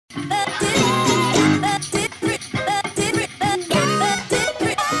Hey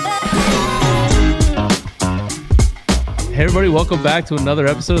everybody, welcome back to another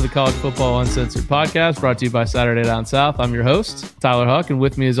episode of the College Football Uncensored podcast, brought to you by Saturday Down South. I'm your host, Tyler Huck, and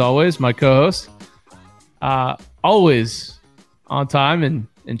with me as always, my co-host, always on time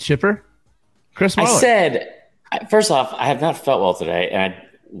and chipper, Chris Marler. First off, I have not felt well today, and I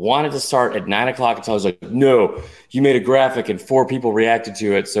wanted to start at 9 o'clock until I was like, no, you made a graphic and 4 people reacted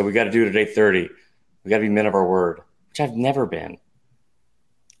to it, so we got to do it at 8:30. We got to be men of our word, which I've never been.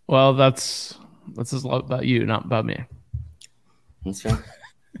 Well, that's just about you, not about me. That's fair.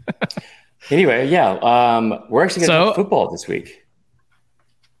 Anyway, yeah, we're actually going to talk football this week.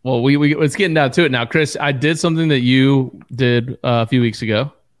 Well, we let's get down to it now. Chris, I did something that you did a few weeks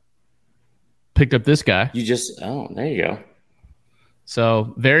ago. Picked up this guy. There you go.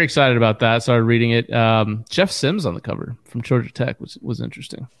 So very excited about that. Started reading it. Jeff Sims on the cover from Georgia Tech, which was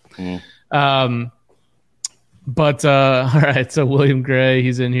interesting. All right. So William Gray,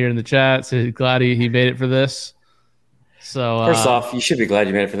 he's in here in the chat. So glad he made it for this. So first off, you should be glad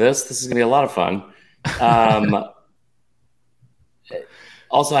you made it for this. This is going to be a lot of fun.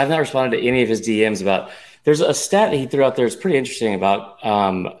 Also, I've not responded to any of his DMs about. There's a stat that he threw out there. It's pretty interesting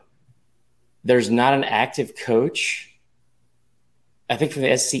about. There's not an active coach, I think, from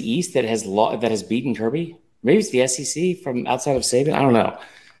the SEC East that has beaten Kirby. Maybe it's the SEC from outside of Saban. I don't know.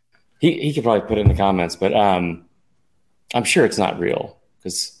 He could probably put it in the comments, but I'm sure it's not real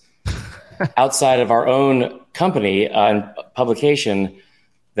because outside of our own company and publication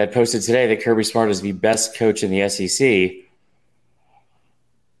that posted today that Kirby Smart is the best coach in the SEC.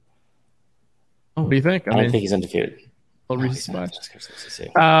 What do you think? I don't think he's undefeated.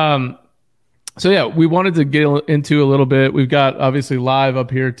 So yeah, we wanted to get into a little bit. We've got obviously live up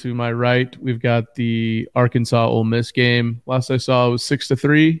here to my right. We've got the Arkansas Ole Miss game. Last I saw it was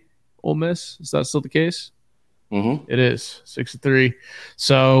 6-3 Ole Miss. Is that still the case? Mm-hmm. It is 6-3.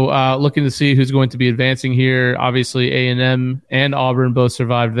 So looking to see who's going to be advancing here. Obviously A&M and Auburn both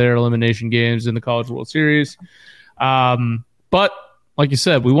survived their elimination games in the College World Series. But like you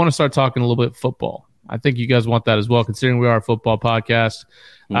said, we want to start talking a little bit football. I think you guys want that as well, considering we are a football podcast.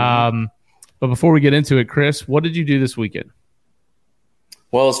 Mm-hmm. But before we get into it, Chris, what did you do this weekend?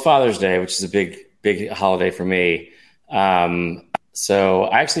 Well, it's Father's Day, which is a big holiday for me. So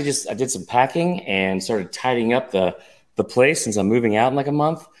I did some packing and started tidying up the place since I'm moving out in like a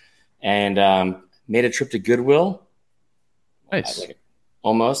month, and made a trip to Goodwill. Nice.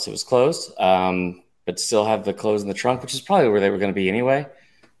 Almost. It was closed, but still have the clothes in the trunk, which is probably where they were going to be anyway.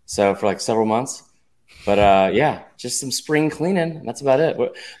 So for like several months. But yeah, just some spring cleaning. And that's about it.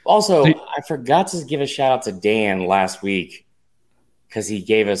 Also, I forgot to give a shout out to Dan last week because he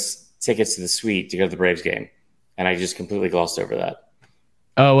gave us tickets to the suite to go to the Braves game. And I just completely glossed over that.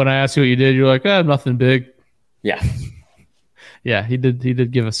 Oh, when I asked you what you did, you're like, nothing big. Yeah. Yeah, he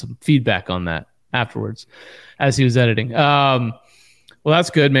did give us some feedback on that afterwards as he was editing. Well, that's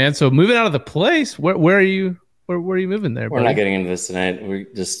good, man. So moving out of the place, where are you? Where are you moving there? We're not getting into this tonight. We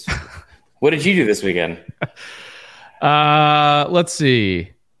just. What did you do this weekend? Let's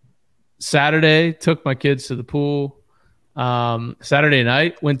see. Saturday, took my kids to the pool. Saturday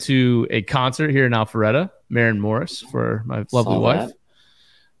night, went to a concert here in Alpharetta, Maren Morris, for my lovely wife.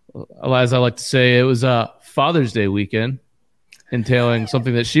 As I like to say, it was a Father's Day weekend, entailing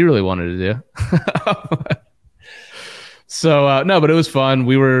something that she really wanted to do. So, no, but it was fun.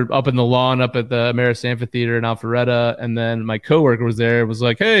 We were up in the lawn up at the Ameris Amphitheater in Alpharetta, and then my coworker was there, was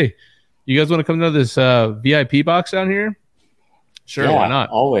like, hey, you guys want to come to this VIP box down here? Sure, yeah, why not?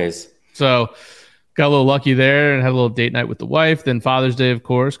 Always. So got a little lucky there and had a little date night with the wife. Then Father's Day, of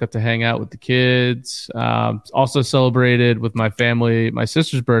course, got to hang out with the kids. Also celebrated with my family my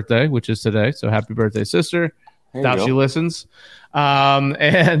sister's birthday, which is today. So happy birthday, sister. Doubt she listens.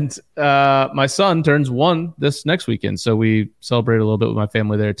 And my son turns 1 this next weekend. So we celebrated a little bit with my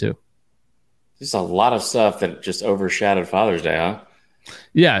family there too. There's a lot of stuff that just overshadowed Father's Day, huh?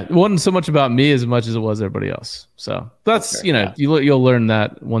 Yeah, it wasn't so much about me as much as it was everybody else. So that's fair, you'll learn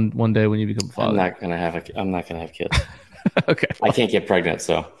that one day when you become a father. I'm not gonna have kids. Okay, I can't get pregnant,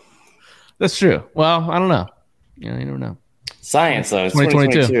 so that's true. Well, I don't know. You never know. Science, though. It's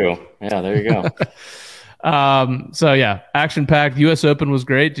 2022. Yeah, there you go. So yeah, action packed. U.S. Open was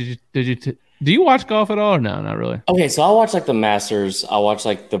great. Do you watch golf at all or no? Not really. Okay, so I'll watch like the Masters. I'll watch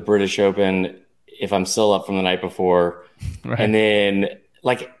like the British Open if I'm still up from the night before. Right. And then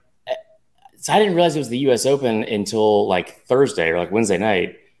so I didn't realize it was the U.S. Open until like Thursday or like Wednesday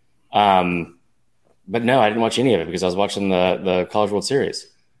night. But no, I didn't watch any of it because I was watching the College World Series.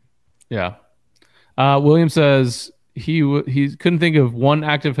 Yeah. William says he couldn't think of one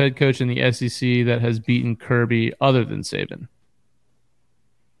active head coach in the SEC that has beaten Kirby other than Saban.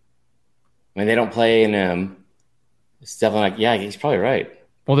 I mean, they don't play A&M. It's definitely like, yeah, he's probably right.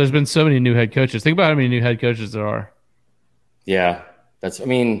 Well, there's been so many new head coaches. Think about how many new head coaches there are. Yeah, there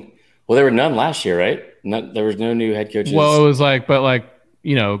were none last year, right? There was no new head coaches. Well, it was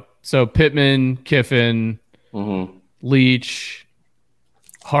so Pittman, Kiffin, Leach,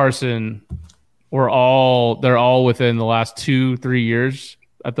 Harsin they're all within the last 2-3 years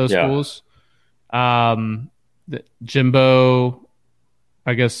at those schools. Jimbo,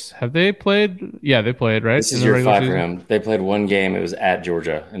 I guess, have they played? Yeah, they played, right? This is year 5 for him. They played one game. It was at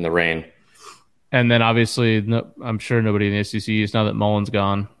Georgia in the rain. And then obviously, I'm sure nobody in the SEC is now that Mullen's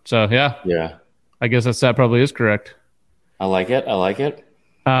gone. So yeah, I guess that probably is correct. I like it.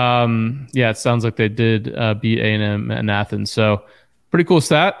 It sounds like they did beat A&M and Athens. So pretty cool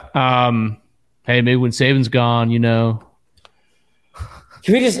stat. Hey, maybe when Saban's gone, Can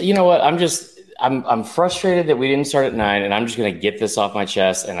we just? You know what? I'm frustrated that we didn't start at 9, and I'm just going to get this off my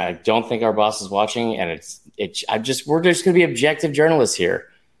chest. And I don't think our boss is watching. And we're just going to be objective journalists here.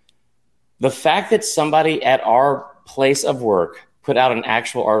 The fact that somebody at our place of work put out an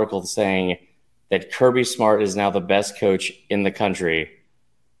actual article saying that Kirby Smart is now the best coach in the country,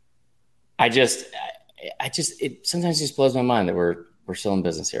 it sometimes just blows my mind that we're still in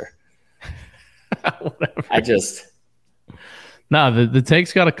business here. No, the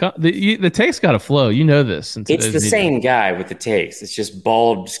take's got to come. The take's got to flow. You know this. It's the same guy with the takes. It's just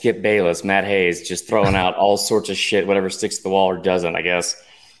bald Skip Bayless, Matt Hayes, just throwing out all sorts of shit, whatever sticks to the wall or doesn't, I guess.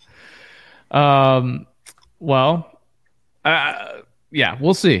 Well,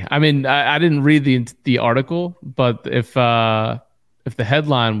 we'll see. I mean, I didn't read the article, but if the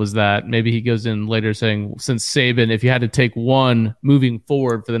headline was that, maybe he goes in later saying, since Saban, if you had to take one moving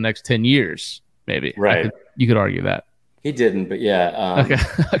forward for the next 10 years, maybe. Right. You could argue that. He didn't, but yeah. Okay.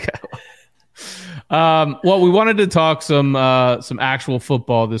 Well, we wanted to talk some actual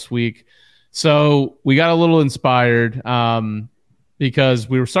football this week. So we got a little inspired because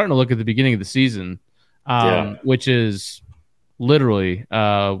we were starting to look at the beginning of the season, which is literally,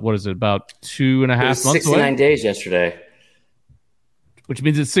 what is it, about 2.5 months away? 69 days yesterday. Which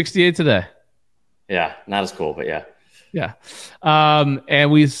means it's 68 today. Yeah, not as cool, but yeah. Yeah.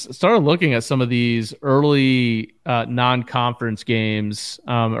 And we started looking at some of these early non-conference games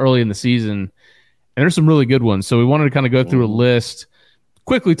early in the season, and there's some really good ones. So we wanted to kind of go through a list,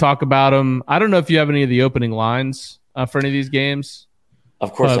 quickly talk about them. I don't know if you have any of the opening lines for any of these games.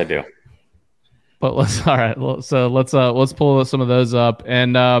 Of course I do. But let's pull some of those up.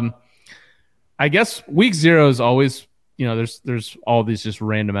 And I guess week 0 is always, there's all these just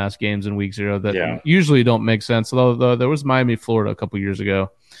random ass games in week 0 that usually don't make sense. Although there was Miami, Florida a couple years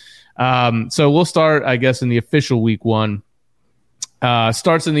ago. So we'll start, I guess, in the official week 1.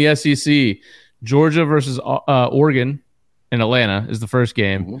 Starts in the SEC. Georgia versus Oregon in Atlanta is the first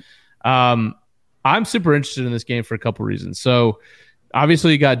game. I'm super interested in this game for a couple reasons. So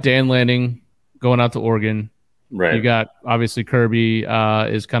obviously you got Dan Lanning going out to Oregon. Right. You got obviously Kirby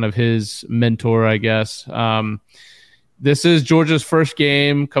is kind of his mentor, I guess. This is Georgia's first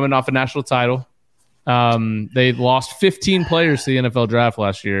game coming off a national title. They lost 15 players to the NFL draft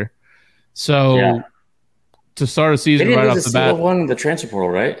last year. So to start a season right off the bat, won the transfer portal,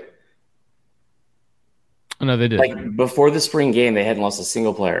 right? No, they did. Like before the spring game, they hadn't lost a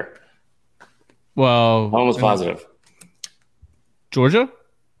single player. Well, I'm almost positive. Georgia?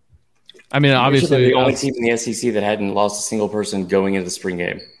 I mean, obviously the only team in the SEC that hadn't lost a single person going into the spring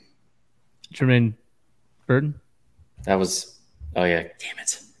game. Jermaine Burton? That was, damn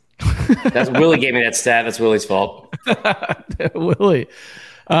it. That's Willie gave me that stat. That's Willie's fault. Willie.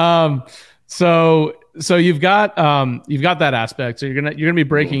 So you've got that aspect. So you're gonna be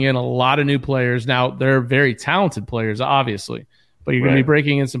breaking in a lot of new players. Now they're very talented players, obviously, but you're gonna be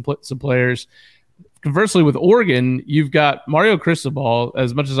breaking in some players. Conversely, with Oregon, you've got Mario Cristobal.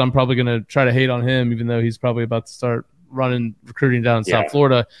 As much as I'm probably going to try to hate on him, even though he's probably about to start recruiting down in South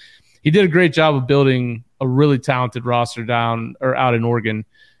Florida, he did a great job of building a really talented roster out in Oregon.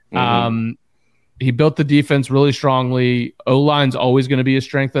 He built the defense really strongly. O-line's always going to be a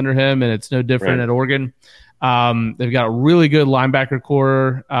strength under him, and it's no different at Oregon. They've got a really good linebacker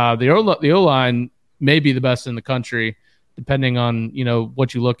core. The O-line may be the best in the country, depending on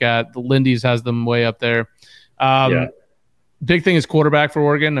what you look at. The Lindy's has them way up there. Big thing is quarterback for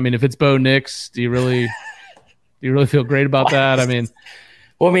Oregon. I mean, if it's Bo Nix, do you really feel great about that? I mean,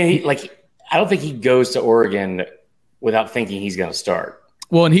 I don't think he goes to Oregon without thinking he's going to start.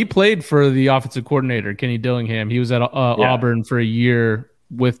 Well, and he played for the offensive coordinator, Kenny Dillingham. He was at Auburn for a year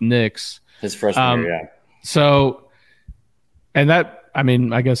with Nix. His freshman year, So And that, I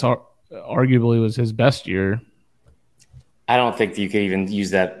mean, I guess arguably was his best year. I don't think you could even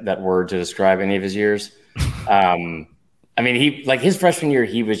use that word to describe any of his years. I mean, he like his freshman year,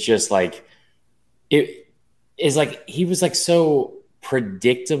 he was just like he was like so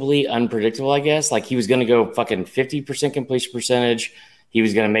predictably unpredictable, I guess. Like he was going to go fucking 50% completion percentage. He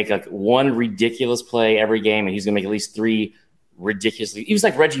was going to make like one ridiculous play every game, and he's going to make at least three ridiculously. He was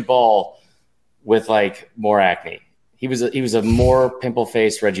like Reggie Ball with like more acne. He was a more pimple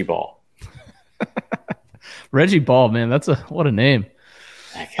faced Reggie Ball. Reggie Ball, man, what a name.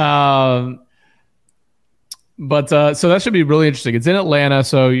 But so that should be really interesting. It's in Atlanta,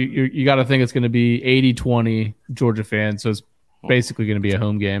 so you got to think it's going to be 80-20 Georgia fans. So it's basically going to be a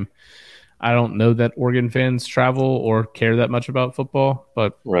home game. I don't know that Oregon fans travel or care that much about football,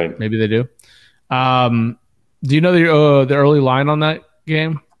 but maybe they do. Do you know the early line on that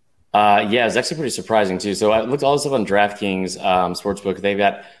game? Yeah, it's actually pretty surprising too. So I looked all this up on DraftKings Sportsbook. They've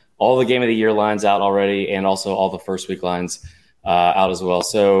got all the game of the year lines out already, and also all the first week lines out as well.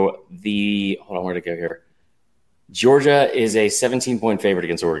 So hold on, where to go here? Georgia is a 17-point favorite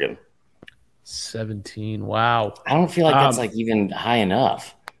against Oregon. 17. Wow. I don't feel like that's like even high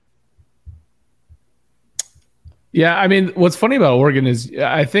enough. Yeah, I mean, what's funny about Oregon is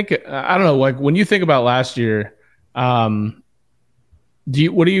I don't know, like when you think about last year, what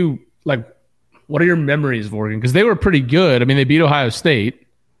are your memories of Oregon? Because they were pretty good. I mean, they beat Ohio State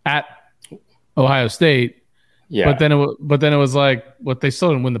at Ohio State. Yeah. But then it was like, they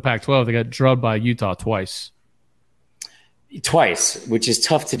still didn't win the Pac-12. They got drubbed by Utah twice, which is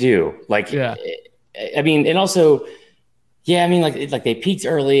tough to do. Like, yeah. I mean, and also, yeah, I mean, like they peaked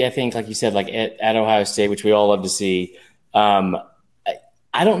early, I think, like you said, like at Ohio State, which we all love to see.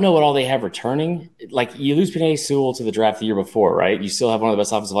 I don't know what all they have returning. Like you lose Penei Sewell to the draft the year before, right? You still have one of the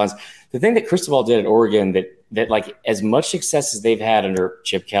best offensive lines. The thing that Cristobal did at Oregon that like as much success as they've had under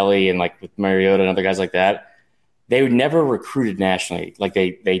Chip Kelly and like with Mariota and other guys like that, they would never recruited nationally like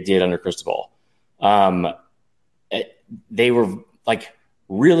they did under Cristobal. They were like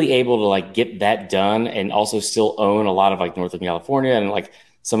really able to like get that done and also still own a lot of like Northern California and like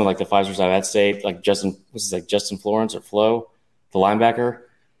some of like the 5-stars out of that state, like Justin Florence or Flo, the linebacker.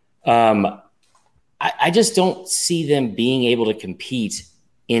 I just don't see them being able to compete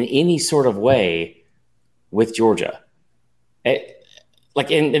in any sort of way with Georgia. And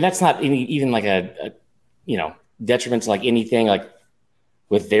that's not even like a detriment to like anything like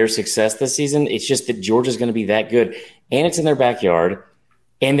with their success this season. It's just that Georgia's going to be that good, and it's in their backyard,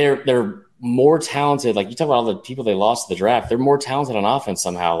 and they're more talented. Like you talk about all the people they lost to the draft, they're more talented on offense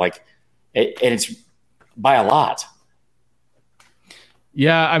somehow. Like, and it's by a lot.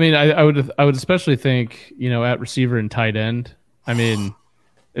 Yeah, I mean, I would especially think at receiver and tight end. I mean,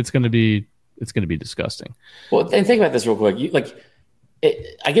 it's going to be disgusting. Well, and think about this real quick.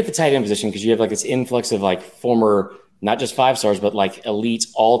 I get the tight end position because you have like this influx of like former, not just 5-stars, but like elite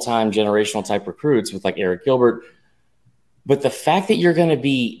all-time generational type recruits with like Eric Gilbert. But the fact that you're going to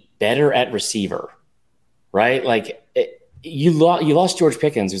be better at receiver, right? Like you lost George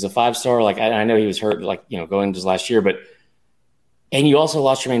Pickens, who's a 5-star. Like I know he was hurt, like going into his last year, and you also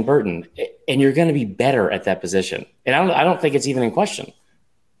lost Jermaine Burton, and you're going to be better at that position. And I don't think it's even in question.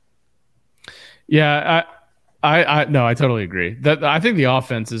 Yeah, I totally agree. That I think the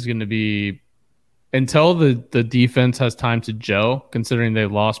offense is going to be, until the defense has time to gel, considering they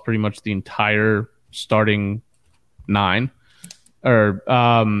lost pretty much the entire starting 9.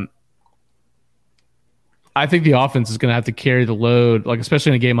 I think the offense is going to have to carry the load, like especially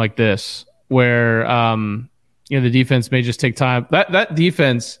in a game like this, where the defense may just take time. That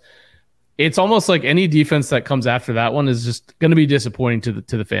defense, it's almost like any defense that comes after that one is just going to be disappointing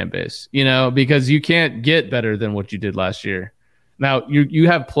to the fan base, because you can't get better than what you did last year. Now you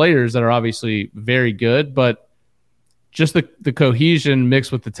have players that are obviously very good, but just the cohesion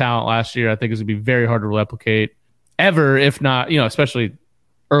mixed with the talent last year, I think is going to be very hard to replicate ever, if not, especially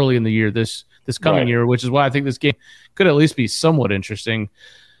early in the year, this coming year, which is why I think this game could at least be somewhat interesting.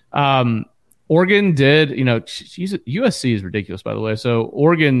 Oregon did, USC is ridiculous, by the way. So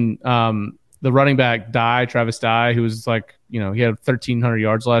Oregon, the running back Travis Dye, who was like, he had 1,300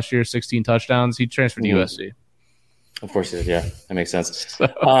 yards last year, 16 touchdowns. He transferred to USC. Of course he did. Yeah, that makes sense. So.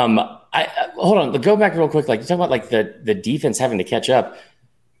 Hold on. Go back real quick. Like you talk about like the defense having to catch up.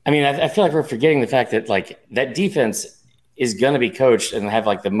 I mean, I feel like we're forgetting the fact that like that defense is going to be coached and have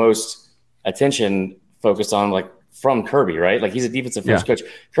like the most attention focused on like from Kirby, right? Like he's a defensive first coach.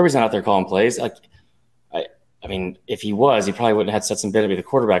 Kirby's not out there calling plays. Like, I mean, if he was, he probably wouldn't have had Stetson Bennett be the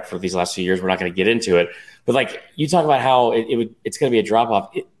quarterback for these last few years. We're not going to get into it, but like you talk about how it's going to be a drop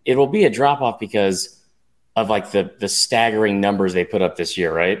off. It will be a drop off because of like the staggering numbers they put up this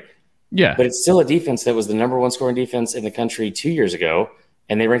year, right? Yeah. But it's still a defense that was the number one scoring defense in the country 2 years ago,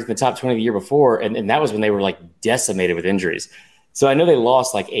 and they ranked in the top 20 the year before, and that was when they were like decimated with injuries. So I know they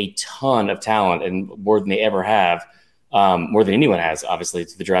lost like a ton of talent and more than they ever have, more than anyone has, obviously,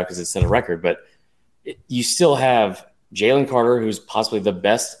 to the draft because it's set a record. But you still have Jalen Carter, who's possibly the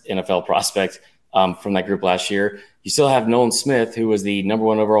best NFL prospect from that group last year. You still have Nolan Smith, who was the number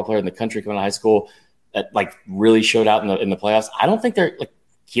one overall player in the country coming out of high school, that like really showed out in the playoffs. I don't think they're like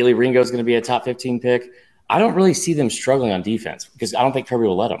Keely Ringo is going to be a top 15 pick. I don't really see them struggling on defense because I don't think Kirby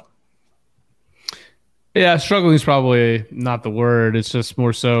will let them. Yeah, struggling is probably not the word. It's just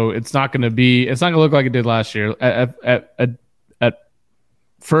more so it's not going to look like it did last year at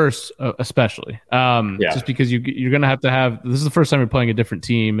first, especially. Just because you're going to have this is the first time you're playing a different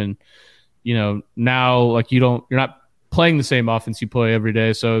team, and now like you're not playing the same offense you play every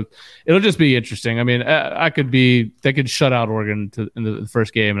day, so it'll just be interesting. I mean, they could shut out Oregon in the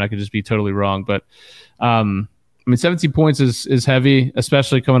first game, and I could just be totally wrong, but. I mean, 17 points is heavy,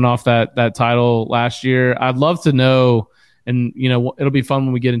 especially coming off that title last year. I'd love to know, and it'll be fun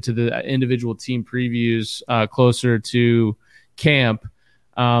when we get into the individual team previews closer to camp.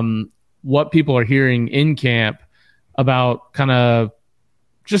 What people are hearing in camp about kind of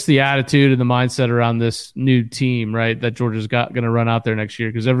just the attitude and the mindset around this new team, right? That Georgia's going to run out there next year,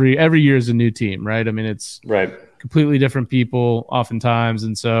 because every year is a new team, right? I mean, it's right, completely different people oftentimes,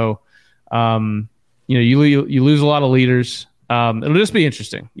 and so. You lose a lot of leaders. It'll just be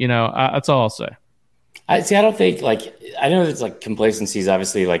interesting. That's all I'll say. I don't think I know it's like complacency is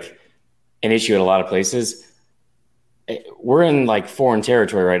obviously like an issue at a lot of places. We're in like foreign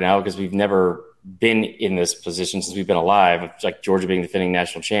territory right now because we've never been in this position since we've been alive, like Georgia being defending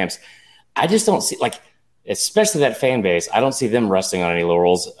national champs. I just don't see especially that fan base. I don't see them resting on any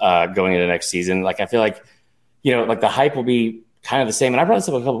laurels going into next season. Like I feel like, the hype will be kind of the same. And I brought this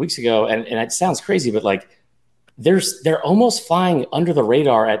up a couple of weeks ago, and it sounds crazy, but like they're almost flying under the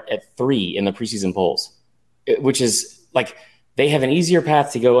radar at 3 in the preseason polls, which is like they have an easier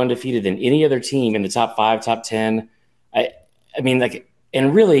path to go undefeated than any other team in the top 5, top 10. I mean,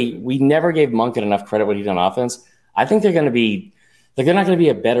 and really, we never gave Monken enough credit what he did on offense. I think they're going to be they're not going to be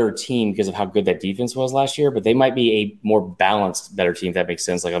a better team because of how good that defense was last year, but they might be a more balanced, better team, if that makes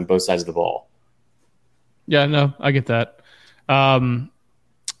sense, like on both sides of the ball. Yeah, no, I get that.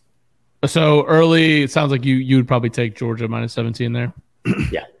 So early, it sounds like you would probably take Georgia minus 17 there.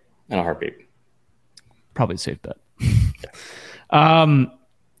 Yeah, in a heartbeat. Probably a safe bet.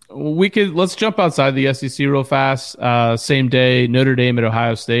 Let's jump outside the SEC real fast. Same day, Notre Dame at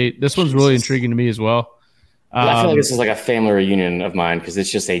Ohio State. This one's really intriguing to me as well. I feel like this is like a family reunion of mine because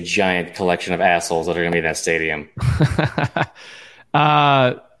it's just a giant collection of assholes that are going to be in that stadium.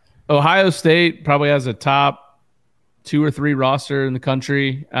 Ohio State probably has a top 2 or 3 roster in the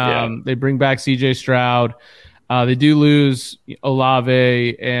country. They bring back CJ Stroud. They do lose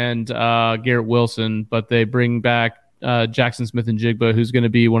Olave and Garrett Wilson, but they bring back Jackson Smith and Jigba, who's going to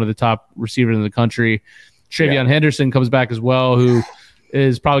be one of the top receivers in the country. Travion Henderson comes back as well, who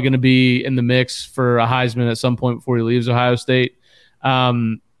is probably going to be in the mix for a Heisman at some point before he leaves Ohio State.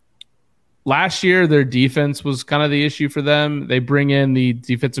 Last year, their defense was kind of the issue for them. They bring in the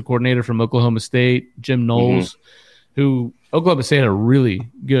defensive coordinator from Oklahoma State, Jim Knowles, who Oklahoma State had a really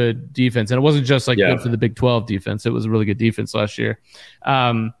good defense. And it wasn't just good for the Big 12 defense. It was a really good defense last year.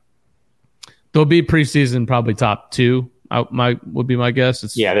 They'll be preseason probably top 2, would be my guess.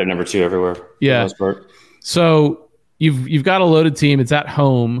 They're number 2 everywhere. Yeah. For the most part. So you've got a loaded team. It's at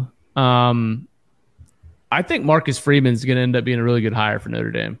home. I think Marcus Freeman's going to end up being a really good hire for Notre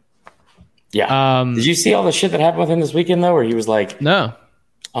Dame. Yeah. Did you see all the shit that happened with him this weekend, though, where he was like – No.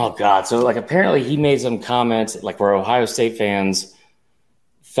 Oh, God. So, apparently he made some comments, where Ohio State fans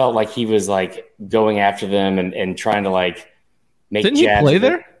felt like he was, going after them and trying to, make Didn't he play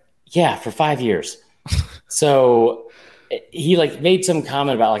there? Yeah, for 5 years. So he, made some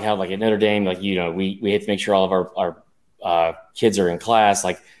comment about, how, at Notre Dame, we have to make sure all of our kids are in class.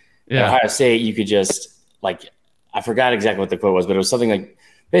 At Ohio State, you could just, I forgot exactly what the quote was, but it was something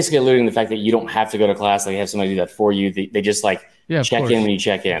basically alluding to the fact that you don't have to go to class. They have somebody do that for you. They just check in when you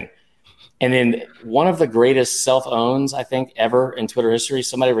check in. And then one of the greatest self-owns, I think, ever in Twitter history,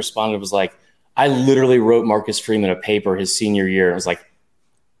 somebody responded, was I literally wrote Marcus Freeman a paper his senior year. And it was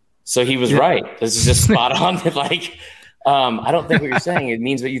so he was right. This is just spot on. That I don't think what you're saying, it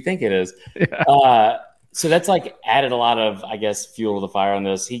means what you think it is. Yeah. So that's added a lot of, I guess, fuel to the fire on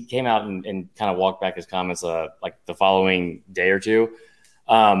this. He came out and kind of walked back his comments the following day or two.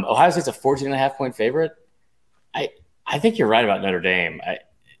 Ohio State's a 14.5-point favorite. I think you're right about Notre Dame. I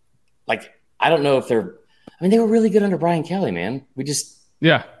don't know if they're I mean, they were really good under Brian Kelly, man. We just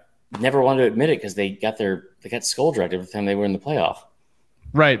never wanted to admit it because they got skull dragged every time they were in the playoff.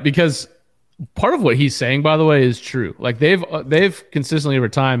 Right, because part of what he's saying, by the way, is true. Like they've consistently over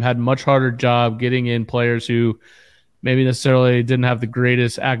time had much harder job getting in players who maybe necessarily didn't have the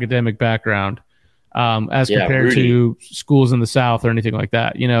greatest academic background as compared to schools in the South or anything like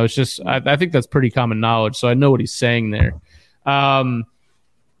that. You know, it's just I think that's pretty common knowledge. So I know what he's saying there.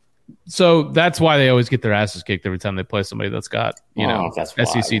 So that's why they always get their asses kicked every time they play somebody that's got that's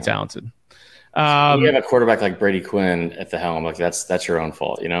SEC talented. You have a quarterback like Brady Quinn at the helm. Like that's your own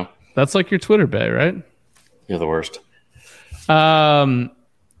fault, you know. That's like your Twitter bay, right? You're the worst.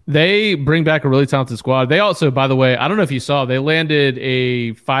 They bring back a really talented squad. They also, by the way, I don't know if you saw, they landed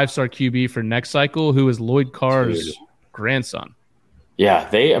a 5-star QB for next cycle who is Lloyd Carr's grandson. Yeah,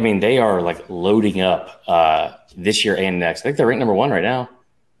 they are like loading up this year and next. I think they're ranked number 1 right now.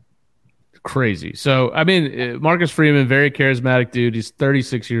 Crazy. So, I mean, Marcus Freeman, very charismatic dude. He's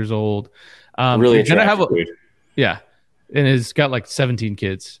 36 years old. Really attractive dude. Yeah. And he's got like 17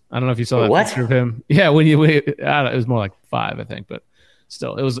 kids. I don't know if you saw that picture of him. Yeah, I don't know, it was more like 5, I think, but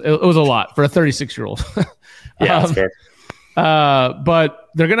still, it was a lot for a 36-year-old. Yeah, that's fair. But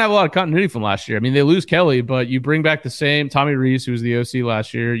they're gonna have a lot of continuity from last year. I mean, they lose Kelly, but you bring back the same Tommy Rees, who was the OC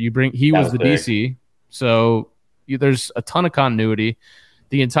last year. He was the big DC, so there's a ton of continuity.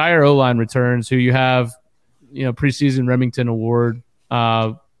 The entire O-line returns. Who you have, preseason Remington Award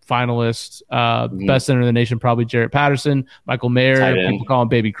finalist, best center in the nation, probably Jarrett Patterson, Michael Mayer. People call him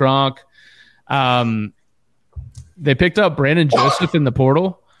Baby Kronk. They picked up Brandon Joseph in the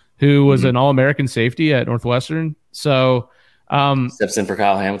portal, who was an All-American safety at Northwestern. So steps in for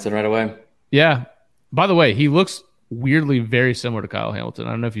Kyle Hamilton right away. Yeah. By the way, he looks weirdly very similar to Kyle Hamilton.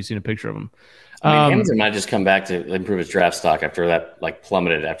 I don't know if you've seen a picture of him. I mean, Hamilton might just come back to improve his draft stock after that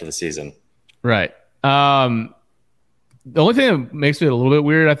plummeted after the season. Right. The only thing that makes it a little bit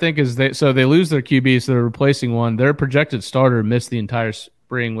weird, I think, is they lose their QB, so they're replacing one. Their projected starter missed the entire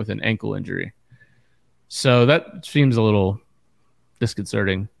spring with an ankle injury. So that seems a little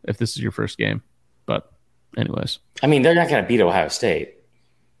disconcerting if this is your first game. But anyways. I mean, they're not going to beat Ohio State.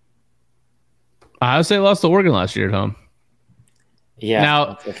 Ohio State lost to Oregon last year at home. Yeah.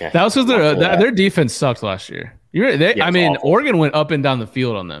 Now, that was because their defense sucked last year. Oregon went up and down the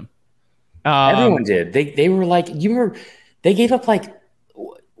field on them. Everyone did. They were like, they gave up like,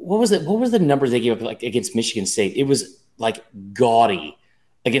 what was it? What was the number they gave up like against Michigan State? It was like gaudy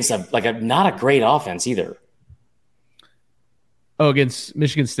against a not a great offense either. Oh, against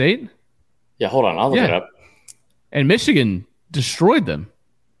Michigan State? Yeah, hold on. I'll look it up. And Michigan destroyed them.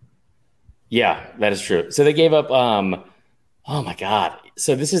 Yeah, that is true. So they gave up oh my God.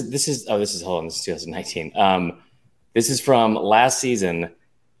 So this is 2019. This is from last season.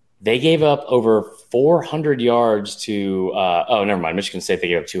 They gave up over 400 yards to never mind. Michigan State, they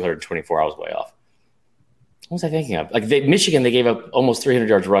gave up 224. I was way off. What was I thinking of? Michigan, they gave up almost 300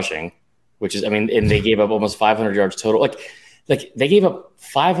 yards rushing, which is, and they gave up almost 500 yards total. Like they gave up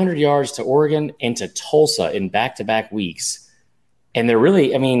 500 yards to Oregon and to Tulsa in back-to-back weeks. And they're really,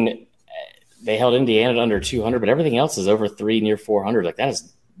 they held Indiana to under 200, but everything else is over 300, near 400. Like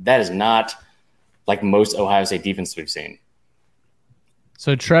that is not like most Ohio State defense we've seen.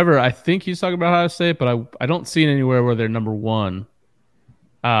 So Trevor, I think he's talking about Ohio State, but I don't see it anywhere where they're number 1.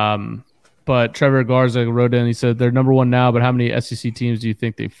 But Trevor Garza wrote in, he said they're number 1 now, but how many SEC teams do you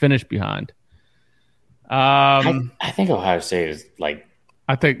think they finished behind? I think Ohio State is like.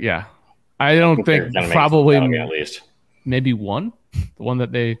 I think I don't think probably at least maybe 1. The one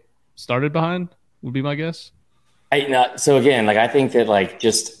that they started behind would be my guess. So again, I think that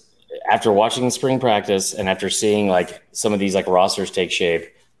just after watching the spring practice and after seeing some of these rosters take shape,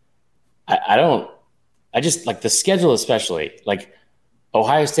 I just the schedule, especially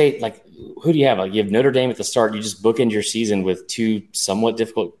Ohio State, who do you have? You have Notre Dame at the start. You just bookend your season with 2 somewhat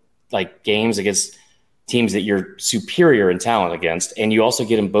difficult games against teams that you're superior in talent against, and you also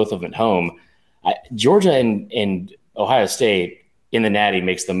get them both of them at home. Georgia and Ohio State in the Natty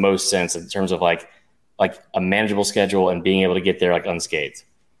makes the most sense in terms of a manageable schedule and being able to get there unscathed.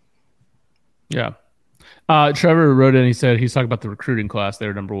 Yeah. Trevor wrote in, he said he's talking about the recruiting class. They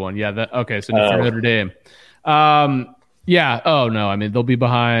were number 1. Yeah. Okay. So for Notre Dame. Yeah. Oh no. They'll be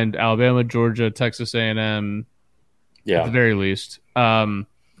behind Alabama, Georgia, Texas A&M. Yeah. At the very least.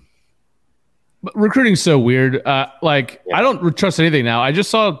 But recruiting's so weird. I don't trust anything now. I just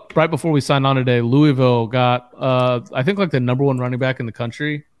saw right before we signed on today, Louisville got, I think the number 1 running back in the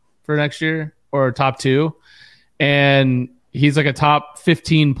country for next year, or top 2. And he's a top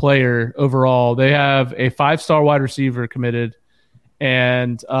 15 player overall. They have a 5-star wide receiver committed,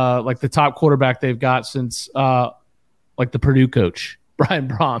 and like the top quarterback they've got since like the Purdue coach, Brian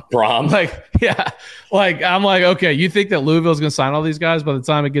Brom. Like, yeah. Like, I'm like, okay, you think that Louisville's going to sign all these guys? By the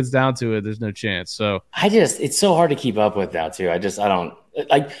time it gets down to it, there's no chance. So it's so hard to keep up with now too. I don't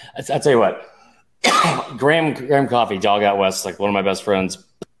like, I'll tell you what, Graham Coffey, Dog Out West, like one of my best friends,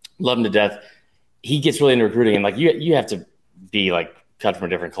 love him to death. He gets really into recruiting, and like you have to be like cut from a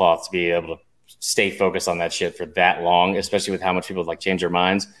different cloth to be able to stay focused on that shit for that long, especially with how much people like change their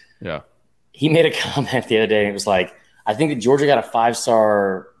minds. Yeah. He made a comment the other day, and it was like, I think that Georgia got a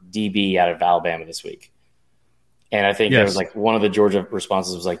 5-star DB out of Alabama this week. And I think there was like one of the Georgia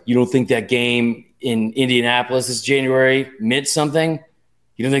responses was like, you don't think that game in Indianapolis this January meant something?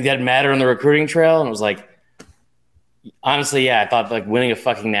 You don't think that'd matter on the recruiting trail? And it was like, honestly, yeah, I thought like winning a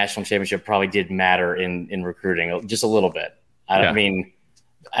fucking national championship probably did matter in recruiting just a little bit. I mean,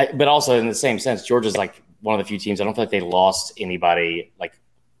 but also in the same sense, Georgia's like one of the few teams. I don't feel like they lost anybody like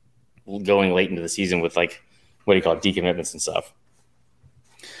going late into the season with like, what do you call it, decommitments and stuff.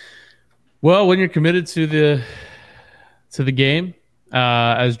 Well, when you're committed to the game,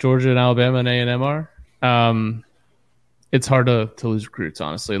 as Georgia and Alabama and A&M are, it's hard to lose recruits,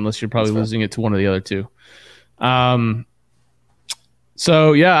 honestly, unless you're probably losing it to one of the other two.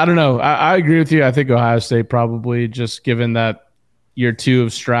 So, yeah, I don't know. I agree with you. I think Ohio State probably, just given that year 2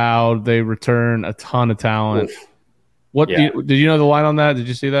 of Stroud, they return a ton of talent. Oof. What did you know the line on that? Did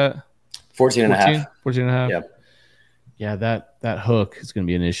you see that? 14 and a half. 14 and a half? Yep. Yeah, that hook is going to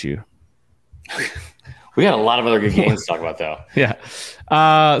be an issue. We got a lot of other good games to talk about, though. Yeah.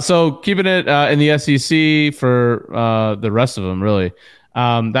 So keeping it in the SEC for the rest of them, really.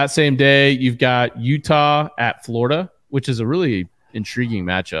 That same day, you've got Utah at Florida, which is a really intriguing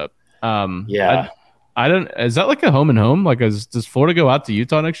matchup. I don't. Is that like a home and home? Like, does Florida go out to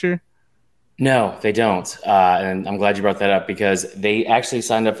Utah next year? No, they don't. And I'm glad you brought that up, because they actually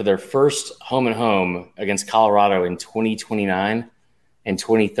signed up for their first home and home against Colorado in 2029 and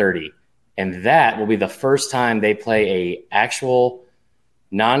 2030. And that will be the first time they play a actual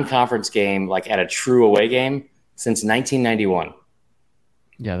non-conference game, like at a true away game, since 1991.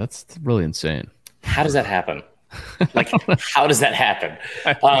 Yeah, that's really insane. How does that happen? Like, how does that happen?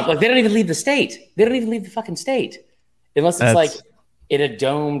 Like, they don't even leave the state. They don't even leave the fucking state. Unless it's like in a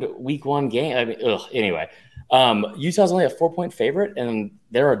domed week 1 game. I mean, anyway. Utah's only a 4-point favorite, and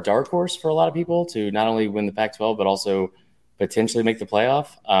they're a dark horse for a lot of people to not only win the Pac-12, but also potentially make the playoff.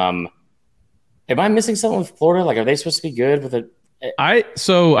 Am I missing something with Florida? Like, are they supposed to be good with it? I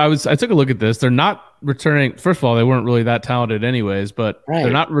took a look at this. They're not returning. First of all, they weren't really that talented anyways, but they're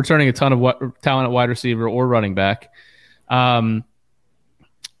not returning a ton of talent at wide receiver or running back. They're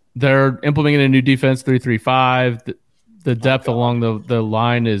implementing a new defense, 3-3-5. The depth along the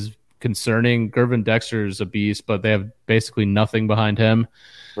line is concerning. Gervin Dexter is a beast, but they have basically nothing behind him.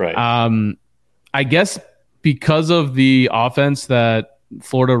 Right. I guess because of the offense that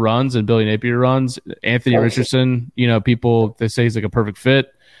Florida runs and Billy Napier runs, Anthony Richardson, people, they say he's like a perfect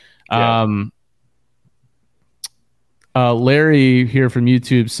fit. Yeah. Larry here from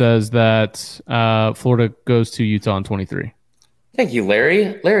YouTube says that Florida goes to Utah in 23. Thank you,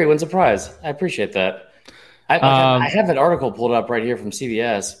 Larry. Larry wins a prize. I appreciate that. I have an article pulled up right here from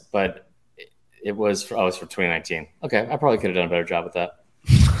CBS, but it was for 2019. Okay, I probably could have done a better job with that.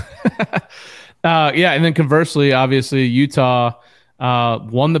 And then conversely, obviously, Utah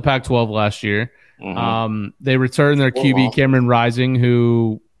won the Pac-12 last year. Mm-hmm. They returned their QB, Cameron Rising,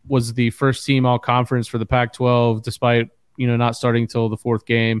 who was the first team all-conference for the Pac-12, despite not starting until the 4th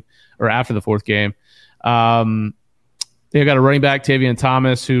game or after the 4th game. They got a running back, Tavion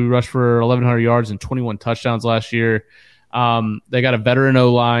Thomas, who rushed for 1,100 yards and 21 touchdowns last year. They got a veteran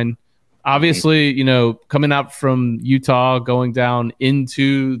O-line. Obviously, coming out from Utah, going down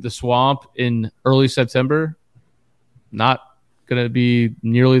into the swamp in early September, not going to be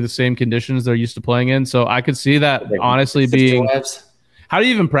nearly the same conditions they're used to playing in. So I could see that honestly being – how do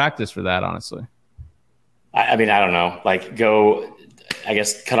you even practice for that, honestly? I mean, I don't know. Like, go, I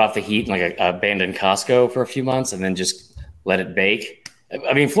guess, cut off the heat and like abandon Costco for a few months and then just let it bake.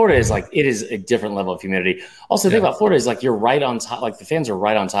 I mean, Florida is like – it is a different level of humidity. Also, the thing about Florida is like you're right on top – like the fans are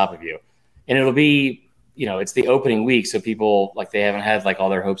right on top of you. And it'll be – it's the opening week, so people – like they haven't had like all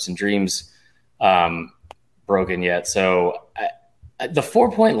their hopes and dreams broken yet. So the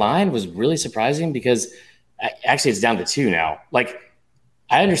 4-point line was really surprising because actually it's down to 2 now. Like,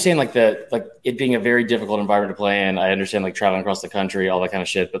 I understand like it being a very difficult environment to play in. I understand like traveling across the country, all that kind of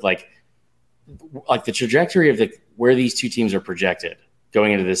shit. But like the trajectory of where these two teams are projected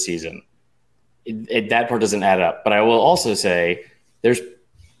going into this season, that part doesn't add up. But I will also say there's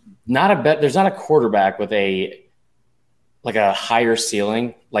not a quarterback with a like a higher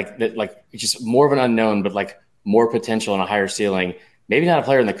ceiling, like that, like just more of an unknown, but like more potential and a higher ceiling. Maybe not a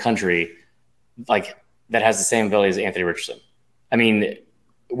player in the country like that has the same ability as Anthony Richardson. I mean,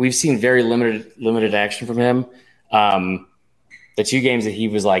 we've seen very limited action from him. The 2 games that he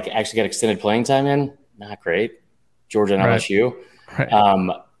was like actually got extended playing time in, not great. Georgia and LSU.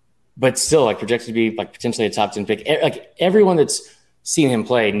 Right. But still like projected to be like potentially a top 10 pick. Like everyone that's seen him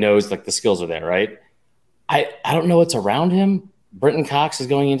play knows like the skills are there, right? I don't know what's around him. Brenton Cox is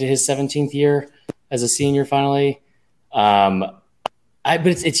going into his 17th year as a senior finally. But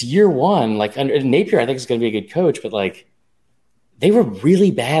it's year 1. Like under Napier, I think is going to be a good coach, but like they were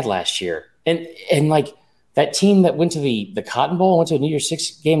really bad last year. And like that team that went to the Cotton Bowl, went to a New Year's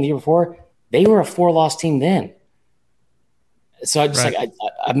Six game the year before, they were a 4-loss team then. So I just like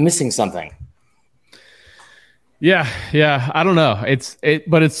I'm missing something. Yeah. I don't know.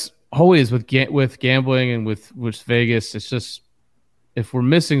 But it's always with gambling and with Vegas. It's just if we're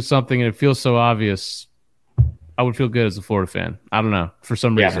missing something and it feels so obvious, I would feel good as a Florida fan. I don't know, for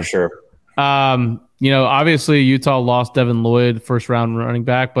some reason. Yeah, for sure. Obviously Utah lost Devin Lloyd, first round running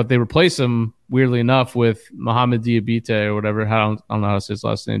back, but they replaced him weirdly enough with Mohamed Diabate or whatever. I don't know how to say his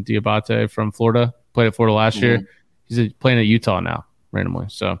last name. Diabate from Florida, played at Florida last year. He's playing at Utah now randomly.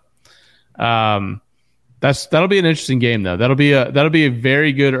 So, that'll be an interesting game though. That'll be a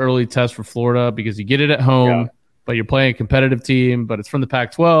very good early test for Florida because you get it at home, but you're playing a competitive team, but it's from the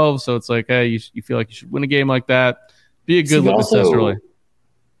Pac-12. So it's like, hey, you feel like you should win a game like that. Be a good litmus test early.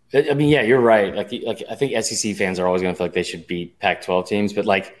 I mean, yeah, you're right. Like I think SEC fans are always going to feel like they should beat Pac-12 teams, but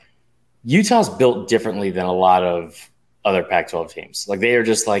like Utah's built differently than a lot of other Pac-12 teams. Like they are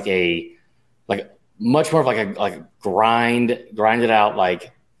just like much more of like a grinded out,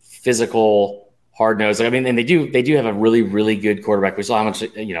 like physical, hard nosed. Like, I mean, and they do have a really, really good quarterback. We saw how much,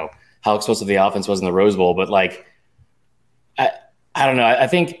 how explosive the offense was in the Rose Bowl, but like, I don't know. I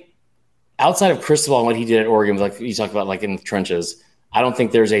think outside of Cristobal and what he did at Oregon, like you talked about, like in the trenches, I don't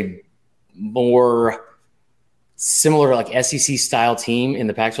think there's a more similar like SEC style team in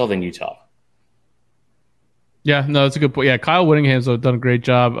the Pac-12 than Utah. Yeah, no, that's a good point. Yeah, Kyle Whittingham's done a great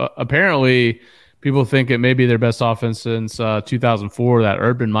job. Apparently, people think it may be their best offense since 2004, that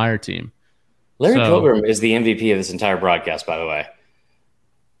Urban Meyer team. Larry Pilgrim is the MVP of this entire broadcast, by the way.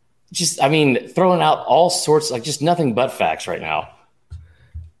 Just, I mean, throwing out all sorts, like just nothing but facts right now.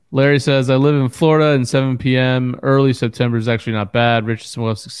 Larry says, I live in Florida and 7 p.m. Early September is actually not bad. Richardson will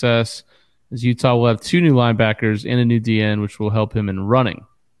have success as Utah will have 2 new linebackers and a new DN, which will help him in running.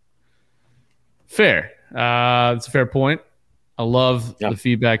 Fair. That's a fair point. I love the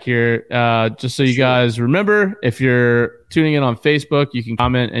feedback here. Just so you guys remember, if you're tuning in on Facebook, you can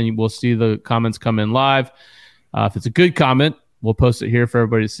comment and we'll see the comments come in live. If it's a good comment, we'll post it here for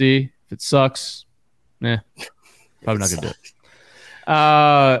everybody to see. If it sucks, probably not going to do it.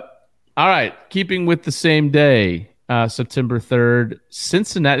 All right. Keeping with the same day, September 3rd,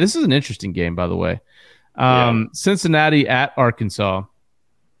 Cincinnati. This is an interesting game, by the way. Cincinnati at Arkansas.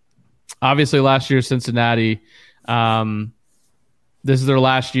 Obviously, last year, Cincinnati, this is their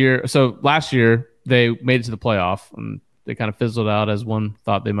last year. So last year, they made it to the playoff, and they kind of fizzled out as one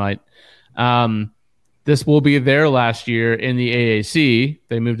thought they might. This will be their last year in the AAC.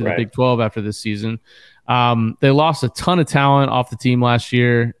 They moved to the Big 12 after this season. They lost a ton of talent off the team last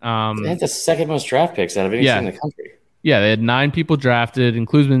year. They had the second most draft picks out of any team in the country. Yeah, they had 9 people drafted,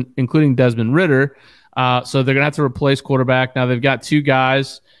 including Desmond Ridder. So they're going to have to replace quarterback. Now they've got 2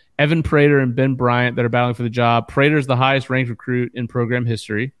 guys, Evan Prater and Ben Bryant, that are battling for the job. Prater's the highest ranked recruit in program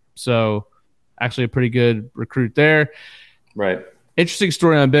history. So actually a pretty good recruit there. Right. Interesting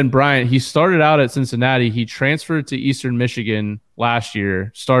story on Ben Bryant. He started out at Cincinnati. He transferred to Eastern Michigan last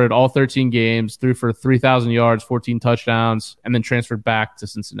year, started all 13 games, threw for 3,000 yards, 14 touchdowns, and then transferred back to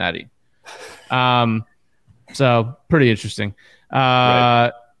Cincinnati. So pretty interesting.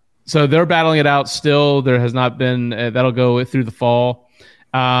 So they're battling it out still. There has not been that'll go through the fall.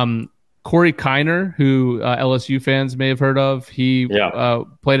 Corey Kiner, who LSU fans may have heard of, he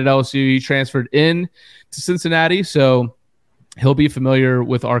played at LSU. He transferred in to Cincinnati, so he'll be familiar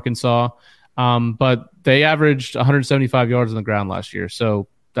with Arkansas. But they averaged 175 yards on the ground last year, so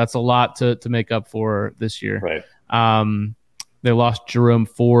that's a lot to make up for this year. Right. They lost Jerome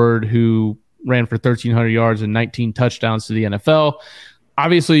Ford, who ran for 1,300 yards and 19 touchdowns to the NFL.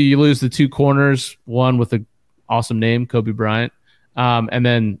 Obviously, you lose the 2 corners, one with an awesome name, Kobe Bryant, and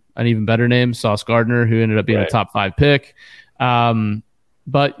then an even better name, Sauce Gardner, who ended up being a top 5 pick.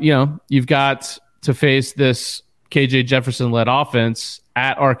 But, you've got to face this KJ Jefferson-led offense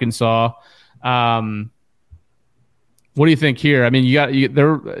at Arkansas. What do you think here? I mean,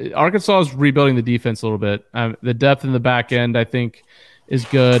 Arkansas is rebuilding the defense a little bit. The depth in the back end, I think, is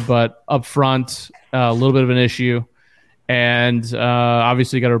good, but up front, a little bit of an issue. And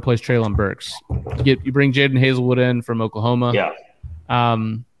obviously, you got to replace Treylon Burks. You bring Jaden Hazelwood in from Oklahoma. Yeah.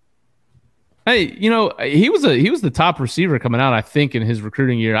 Hey, he was the top receiver coming out, I think, in his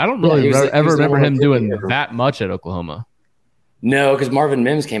recruiting year. I don't really ever remember him doing that much at Oklahoma. No, because Marvin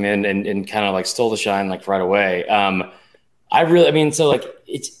Mims came in and kind of like stole the shine like right away.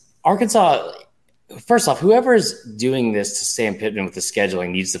 It's Arkansas. First off, whoever is doing this to Sam Pittman with the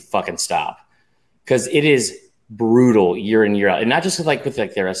scheduling needs to fucking stop, because it is brutal year in, year out. And not just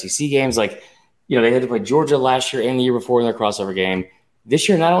with their SEC games. They had to play Georgia last year and the year before in their crossover game. This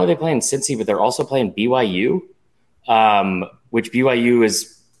year, not only are they playing Cincy, but they're also playing BYU, which BYU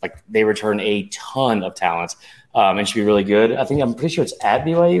is they return a ton of talent and should be really good. I'm pretty sure it's at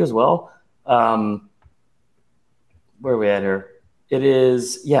BYU as well. Where are we at here? It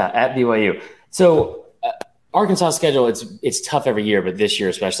is, at BYU. So Arkansas' schedule, it's tough every year, but this year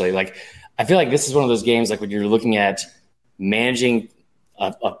especially. I feel like this is one of those games when you're looking at managing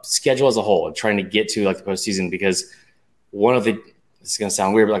a schedule as a whole and trying to get to the postseason, because this is going to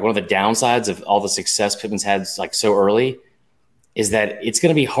sound weird, but one of the downsides of all the success Pittman's had so early is that it's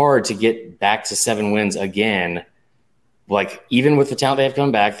going to be hard to get back to 7 wins again. Even with the talent they have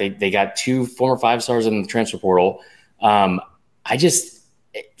coming back, they got 2 former 5-stars in the transfer portal. This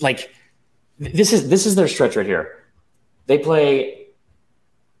is their stretch right here. They play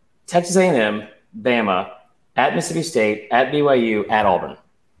Texas A&M, Bama, at Mississippi State, at BYU, at Auburn.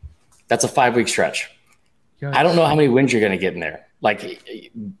 That's a 5-week stretch. Yes. I don't know how many wins you're going to get in there.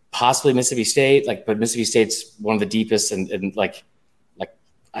 Possibly Mississippi State, but Mississippi State's one of the deepest and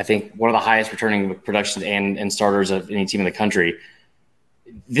I think one of the highest returning production and starters of any team in the country.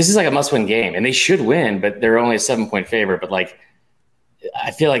 This is a must-win game, and they should win, but they're only a 7-point favorite. But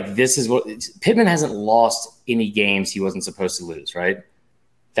I feel like this is what Pittman hasn't lost any games he wasn't supposed to lose, right?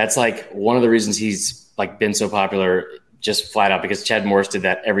 That's one of the reasons he's been so popular, just flat out, because Chad Morris did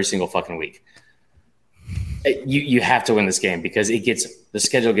that every single fucking week. You have to win this game, because the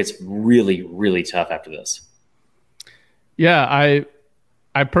schedule gets really, really tough after this. Yeah,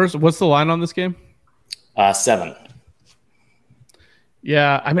 what's the line on this game? 7.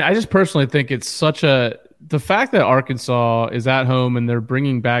 Yeah, I mean, I just personally think it's the fact that Arkansas is at home and they're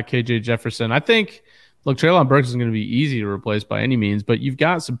bringing back KJ Jefferson. I think, look, Treylon Burks is going to be easy to replace by any means, but you've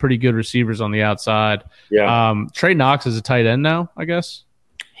got some pretty good receivers on the outside. Yeah. Trey Knox is a tight end now, I guess.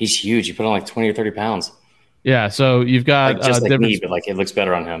 He's huge. He put on 20 or 30 pounds. Yeah, so you've got just me, but it looks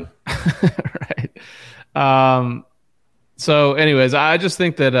better on him. Right. So, anyways, I just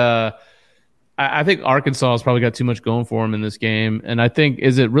think that I think Arkansas has probably got too much going for them in this game, and I think,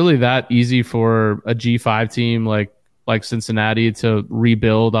 is it really that easy for a G5 team like Cincinnati to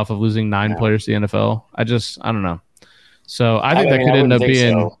rebuild off of losing 9 players to the NFL? I don't know. So I think that could end up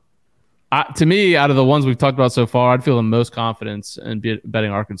being, to me, out of the ones we've talked about so far, I'd feel the most confidence in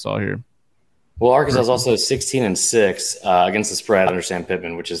betting Arkansas here. Well, Arkansas is also 16-6 against the spread under Sam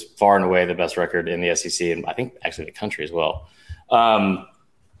Pittman, which is far and away the best record in the SEC, and I think actually the country as well. All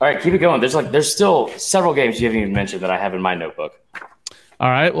right, keep it going. There's still several games you haven't even mentioned that I have in my notebook.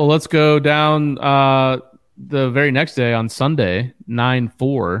 All right, well, let's go down the very next day on Sunday,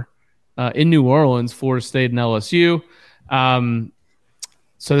 9-4, in New Orleans, Florida State and LSU.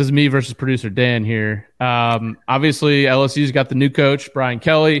 So this is me versus producer Dan here. Obviously, LSU's got the new coach, Brian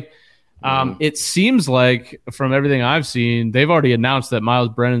Kelly. It seems like, from everything I've seen, they've already announced that Miles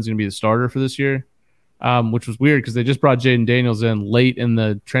Brennan's going to be the starter for this year, which was weird because they just brought Jaden Daniels in late in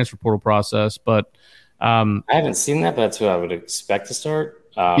the transfer portal process. But I haven't seen that, but that's who I would expect to start.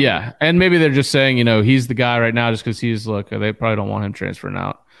 Yeah, and maybe they're just saying, he's the guy right now just because they probably don't want him transferring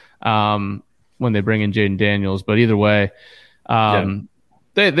out when they bring in Jaden Daniels. But either way,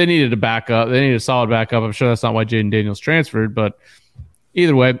 they needed a backup. They needed a solid backup. I'm sure that's not why Jaden Daniels transferred, but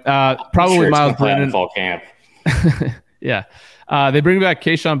either way, probably sure Miles Brennan. Fall camp. Yeah. They bring back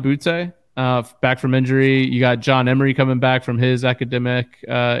Keyshawn Butte back from injury. You got John Emery coming back from his academic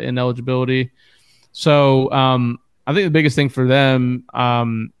ineligibility. So I think the biggest thing for them,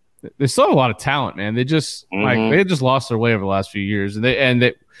 they still have a lot of talent, man. They just they just lost their way over the last few years, and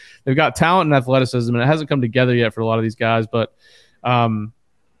they've got talent and athleticism, and it hasn't come together yet for a lot of these guys. But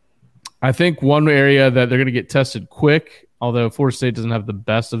I think one area that they're going to get tested quick, although Florida State doesn't have the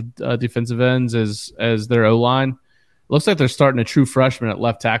best of defensive ends as their O-line. Looks like they're starting a true freshman at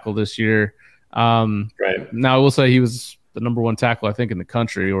left tackle this year. Right. Now, I will say he was the number 1 tackle, I think, in the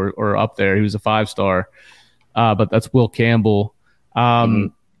country or up there. He was a 5-star, but that's Will Campbell.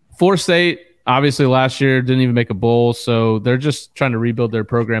 Florida State, obviously last year didn't even make a bowl, so they're just trying to rebuild their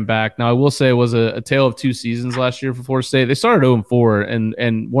program back. Now, I will say it was a tale of two seasons last year for Florida State. They started 0-4,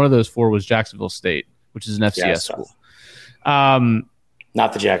 and one of those 4 was Jacksonville State, which is an FCS school.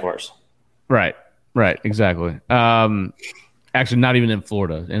 Not the Jaguars. Right, exactly. Actually, not even in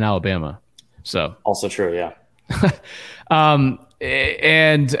Florida, in Alabama. So also true, yeah.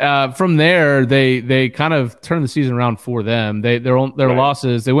 And from there, they kind of turned the season around for them. Their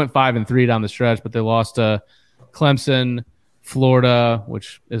losses, they went 5-3 down the stretch, but they lost to Clemson, Florida,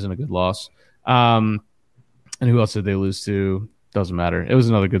 which isn't a good loss. And who else did they lose to? Doesn't matter. It was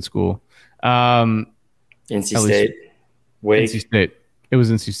another good school. NC State, Wake. NC State. It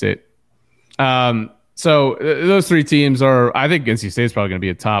was NC State. So those 3 teams are. I think NC State's probably going to be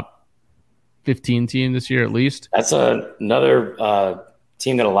a top 15 team this year at least. That's another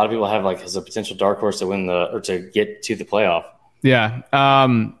team that a lot of people have as a potential dark horse to win to get to the playoff. Yeah.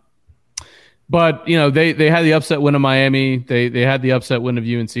 But they had the upset win of Miami. They had the upset win of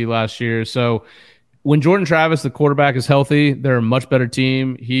UNC last year. So when Jordan Travis, the quarterback, is healthy, they're a much better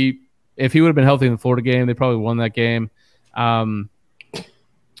team. If he would have been healthy in the Florida game, they probably won that game.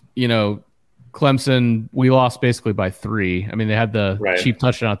 Clemson, we lost basically by 3. I mean, they had the cheap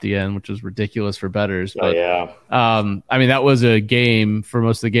touchdown at the end, which was ridiculous for bettors. But, that was a game for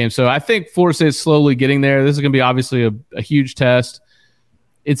most of the game. So I think Florida State's slowly getting there. This is going to be obviously a huge test.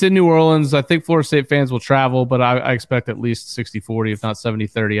 It's in New Orleans. I think Florida State fans will travel, but I expect at least 60-40, if not 70-30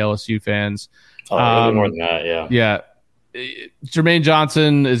 LSU fans. More than that, yeah. Yeah. Jermaine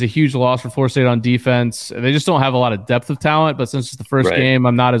Johnson is a huge loss for Florida State on defense. They just don't have a lot of depth of talent, but since it's the first game,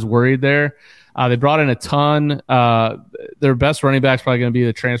 I'm not as worried there. They brought in a ton. Their best running back's probably going to be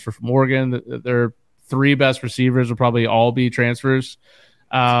the transfer from Oregon. Their 3 best receivers will probably all be transfers.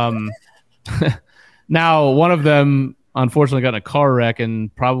 Now, one of them unfortunately got in a car wreck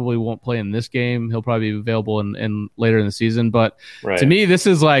and probably won't play in this game. He'll probably be available in later in the season. But to me, this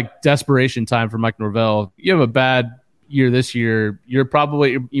is like desperation time for Mike Norvell. You have a bad year this year. You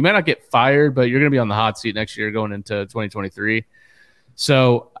might not get fired, but you're going to be on the hot seat next year going into 2023.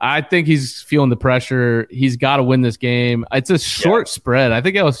 So I think he's feeling the pressure. He's got to win this game. It's a short spread. I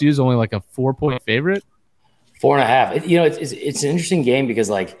think LSU is only like a 4-point favorite. 4.5. It's an interesting game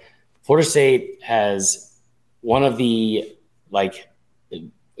because Florida State has one of the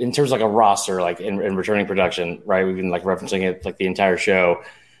in terms of a roster in returning production, right? We've been referencing it the entire show.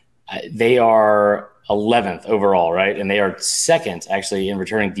 They are 11th overall, right? And they are 2nd actually in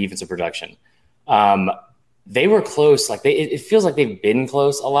returning defensive production. They were close. It feels like they've been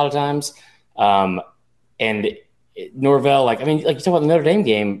close a lot of times. And Norvell, you talk about the Notre Dame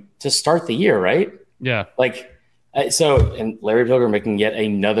game to start the year, right? Yeah. And Larry Pilgrim making yet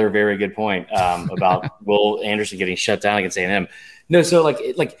another very good point about Will Anderson getting shut down against A&M. No, so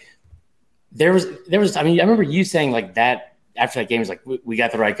there was. I remember you saying that after that game was we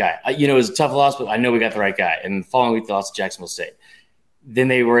got the right guy. It was a tough loss, but I know we got the right guy. And the following week, they lost to Jacksonville State. Then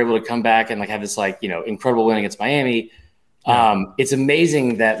they were able to come back and have this incredible win against Miami. Yeah. It's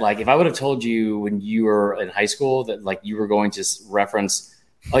amazing that if I would have told you when you were in high school that you were going to reference,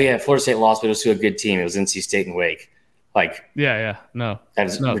 oh yeah, Florida State lost, but it was to a good team. It was NC State and Wake. No, that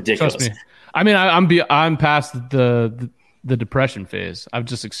is ridiculous. Trust me. I'm past the depression phase. I've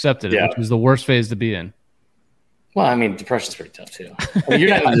just accepted it, which was the worst phase to be in. Well, depression's pretty tough too. You're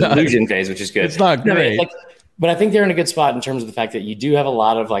not in the delusion phase, which is good. It's not great. But I think they're in a good spot in terms of the fact that you do have a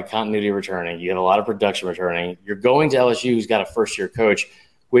lot of continuity returning. You have a lot of production returning. You're going to LSU, who's got a first-year coach,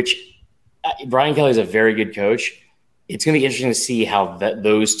 which Brian Kelly is a very good coach. It's going to be interesting to see how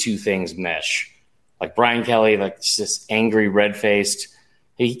those two things mesh. Brian Kelly, just this angry, red-faced,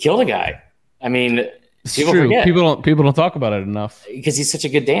 he killed a guy. People forget. People don't talk about it enough because he's such a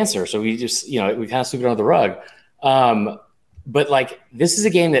good dancer. So we just we kind of sweep it under the rug. But this is a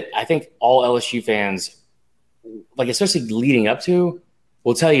game that I think all LSU fans, especially leading up to,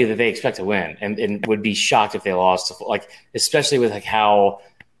 will tell you that they expect to win and would be shocked if they lost. Especially with how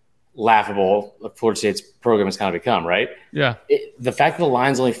laughable Florida State's program has kind of become, right? Yeah. The fact that the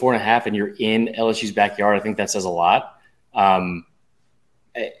line's only 4.5 and you're in LSU's backyard, I think that says a lot.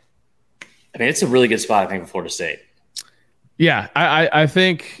 It's a really good spot, I think, for Florida State. Yeah, I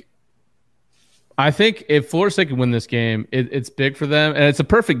think if Florida State can win this game, it's big for them, and it's a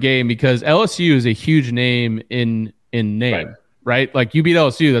perfect game because LSU is a huge name in name, right? You beat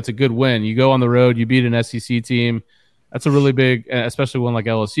LSU, that's a good win. You go on the road, you beat an SEC team, that's a really big, especially one like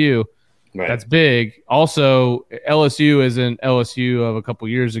LSU. Right. That's big. Also, LSU isn't LSU of a couple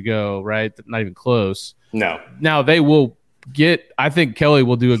years ago, right? Not even close. No. Now they will I think Kelly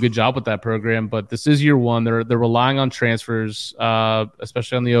will do a good job with that program, but this is year one. They're relying on transfers,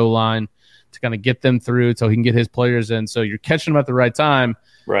 especially on the O-line, to kind of get them through so he can get his players in. So you're catching them at the right time.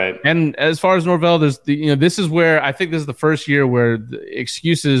 Right. And as far as Norvell, this is where I think this is the first year where the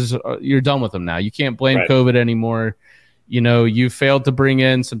excuses, you're done with them now. You can't blame COVID anymore. You failed to bring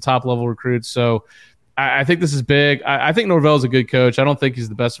in some top level recruits. So I think this is big. I think Norvell is a good coach. I don't think he's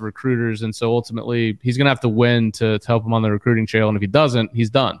the best of recruiters. And so ultimately he's going to have to win to help him on the recruiting trail. And if he doesn't,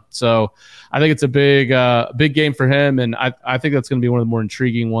 he's done. So I think it's a big game for him. And I think that's going to be one of the more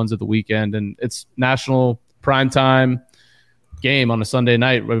intriguing ones of the weekend. And it's national primetime game on a Sunday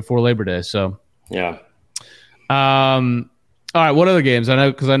night right before Labor Day. So, yeah. All right, what other games? I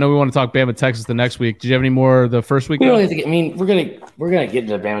know we want to talk Bama, Texas the next week. Did you have any more the first week? We don't have to we're gonna get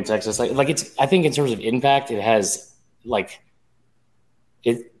into Bama, Texas. Like it's. I think in terms of impact, it has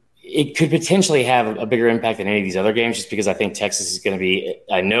it could potentially have a bigger impact than any of these other games, just because I think Texas is going to be.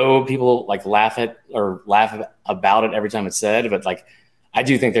 I know people laugh about it every time it's said, but I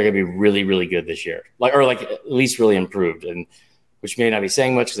do think they're going to be really, really good this year. At least really improved, and which may not be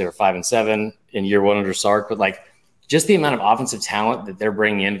saying much because they were 5-7 in year one under Sark, but just the amount of offensive talent that they're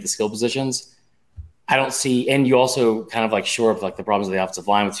bringing in at the skill positions, I don't see. And you also kind of shore up the problems of the offensive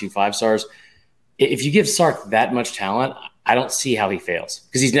line with 2 5-stars. If you give Sark that much talent, I don't see how he fails,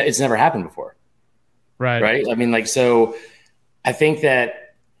 because it's never happened before. Right. I mean, so I think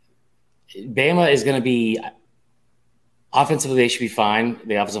that Bama is going to be offensively, they should be fine.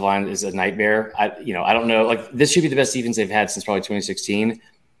 The offensive line is a nightmare. I don't know. This should be the best defense they've had since probably 2016.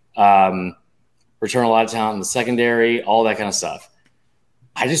 Return a lot of talent in the secondary, all that kind of stuff.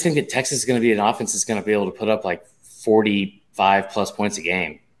 I just think that Texas is going to be an offense that's going to be able to put up 45 plus points a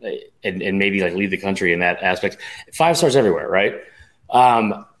game and maybe lead the country in that aspect. 5 stars everywhere, right?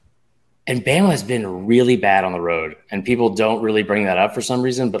 And Bama has been really bad on the road, and people don't really bring that up for some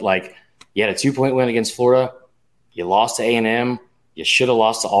reason. But you had a 2-point win against Florida, you lost to A&M, you should have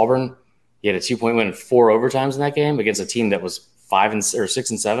lost to Auburn. You had a 2-point win in 4 overtimes in that game against a team that was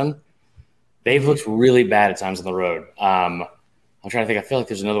 6-7. They've looked really bad at times on the road. I'm trying to think. I feel like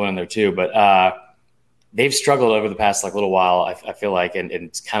there's another one in there too, but they've struggled over the past little while. I feel like, and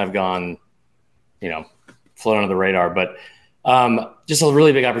it's kind of gone, flown under the radar. But just a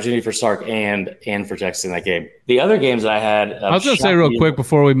really big opportunity for Sark and for Texas in that game. The other games that I had, I was going to say real quick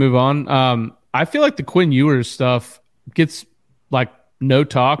before we move on. I feel like the Quinn Ewers stuff gets no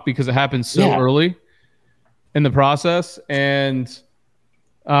talk because it happens so early in the process, and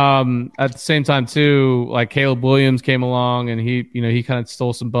at the same time too, Caleb Williams came along and he kind of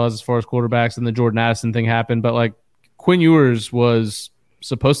stole some buzz as far as quarterbacks, and the Jordan Addison thing happened. But Quinn Ewers was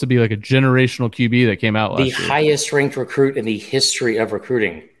supposed to be a generational QB that came out last year. The highest ranked recruit in the history of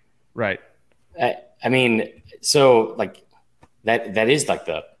recruiting. Right. I mean, so that is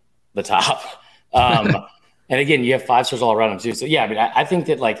the top. And again, you have 5 stars all around him too. So yeah, I mean, I think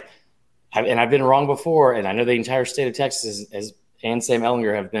that I've been wrong before, and I know the entire state of Texas and Sam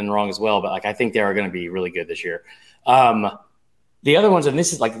Ehlinger have been wrong as well, but I think they are going to be really good this year. The other ones, and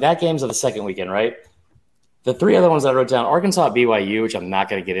this is that game's of the second weekend, right? The 3 other ones I wrote down: Arkansas at BYU, which I'm not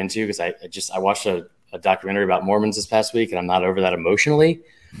going to get into because I watched a documentary about Mormons this past week, and I'm not over that emotionally.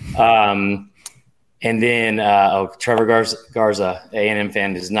 And then Trevor Garza, A&M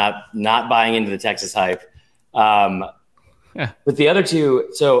fan, is not buying into the Texas hype. But the other 2,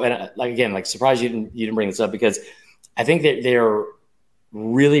 so and surprised you didn't bring this up, because I think that they're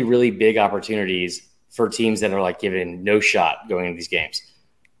really, really big opportunities for teams that are given no shot going into these games.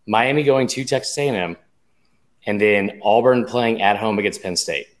 Miami going to Texas A&M, and then Auburn playing at home against Penn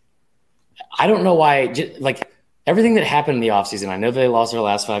State. I don't know why. Everything that happened in the offseason, I know they lost their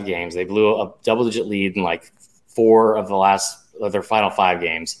last 5 games. They blew a double-digit lead in 4 of their final 5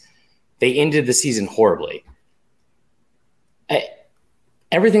 games. They ended the season horribly.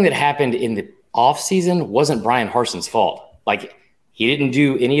 Everything that happened in the offseason wasn't Brian Harson's fault. He didn't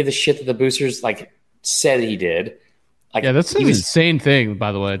do any of the shit that the boosters said he did. That's an insane thing,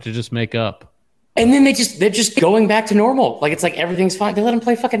 by the way, to just make up. And then they're just going back to normal. Everything's fine. They let him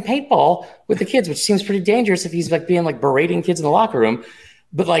play fucking paintball with the kids, which seems pretty dangerous if he's being berating kids in the locker room.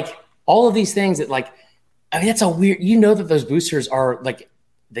 But all of these things that that's a weird. That those boosters are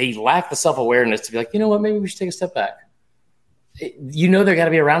they lack the self-awareness to be you know what, maybe we should take a step back. They're got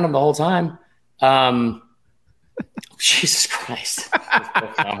to be around them the whole time. Jesus Christ.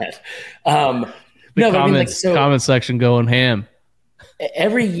 Comment section going ham.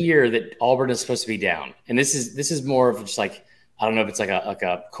 Every year that Auburn is supposed to be down, and this is more of just I don't know if it's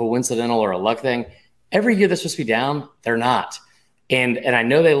a coincidental or a luck thing. Every year they're supposed to be down, they're not. And I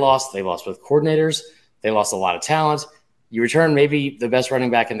know they lost with coordinators. They lost a lot of talent. You return maybe the best running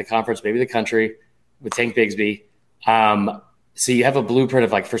back in the conference, maybe the country, with Tank Bigsby. So you have a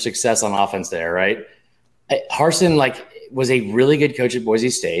blueprint of for success on offense there, right? Harsin was a really good coach at Boise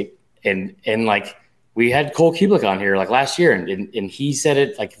State, and we had Cole Kubelik on here last year, and he said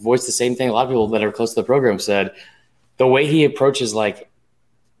it voiced the same thing. A lot of people that are close to the program said the way he approaches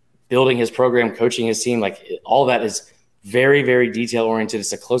building his program, coaching his team, all that is very, very detail oriented.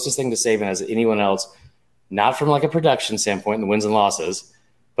 It's the closest thing to Saban as anyone else, not from a production standpoint in the wins and losses,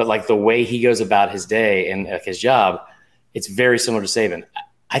 but the way he goes about his day and his job, it's very similar to Saban.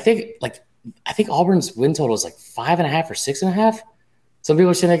 I think Auburn's win total is 5.5 or 6.5. Some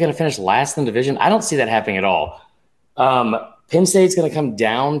people are saying they're going to finish last in the division. I don't see that happening at all. Penn State's going to come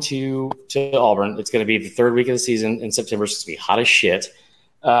down to Auburn. It's going to be the third week of the season in September. It's going to be hot as shit.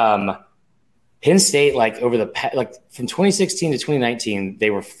 Penn State, over the from 2016 to 2019, they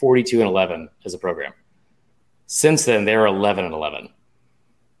were 42-11 as a program. Since then, they're 11-11,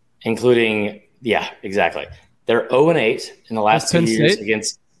 including exactly. They're 0-8 in the last 2 years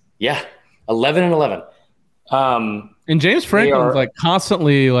against 11-11. And James Franklin's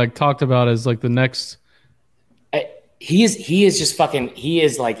constantly talked about as the next. He is just he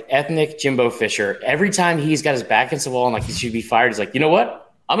is ethnic Jimbo Fisher. Every time he's got his back against the wall and he should be fired, he's you know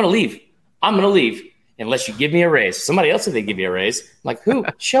what? I'm going to leave unless you give me a raise. Somebody else said they give me a raise. I'm who?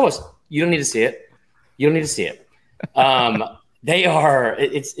 Show us. You don't need to see it. They are,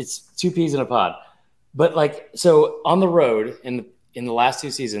 it's two peas in a pod. But so on the road in the last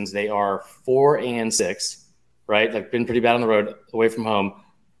 2 seasons, they are 4-6, right? Been pretty bad on the road away from home.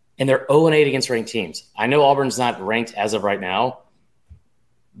 And they're 0-8 against ranked teams. I know Auburn's not ranked as of right now,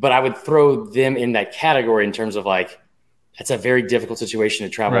 but I would throw them in that category in terms of it's a very difficult situation to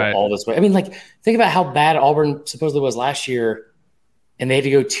travel all this way. I mean, think about how bad Auburn supposedly was last year, and they had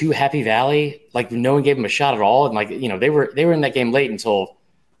to go to Happy Valley. No one gave them a shot at all. And they were in that game late until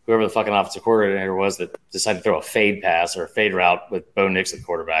whoever the fucking offensive coordinator was that decided to throw a fade pass or a fade route with Bo Nix at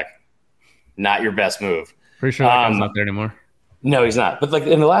quarterback. Not your best move. Pretty sure that guy's not there anymore. No, he's not. But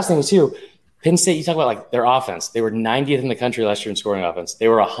and the last thing is too, Penn State, you talk about their offense. They were 90th in the country last year in scoring offense. They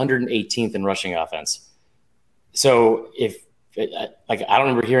were 118th in rushing offense. So I don't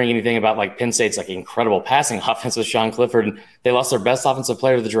remember hearing anything about Penn State's incredible passing offense with Sean Clifford. And they lost their best offensive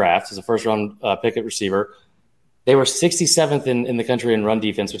player to the draft as a first round pick at receiver. They were 67th in the country in run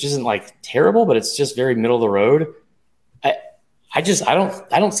defense, which isn't terrible, but it's just very middle of the road. I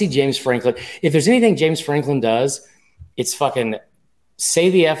don't see James Franklin. If there's anything James Franklin does, it's fucking say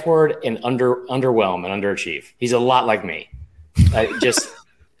the F word and underwhelm and underachieve. He's a lot like me.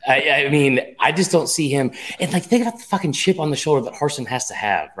 I mean, I just don't see him. And think about the fucking chip on the shoulder that Harsin has to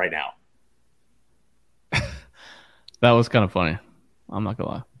have right now. That was kind of funny. I'm not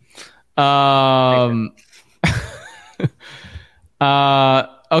gonna lie.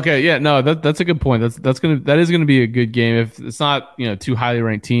 Okay, yeah, no, that's a good point. That is gonna be a good game. If it's not 2 highly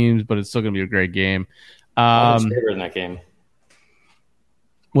ranked teams, but it's still gonna be a great game. Auburn's favorite in that game.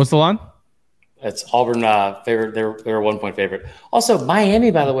 What's the line? It's Auburn favorite. They're a 1-point favorite. Also,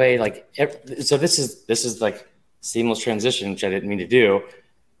 Miami, by the way, so this is seamless transition, which I didn't mean to do.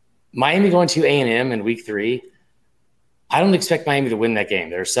 Miami going to A&M in week 3. I don't expect Miami to win that game.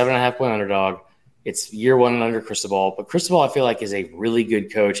 They're a 7.5-point underdog. It's year 1 under Cristobal, but Cristobal I feel is a really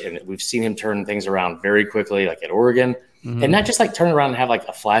good coach, and we've seen him turn things around very quickly, at Oregon, and not just turn around and have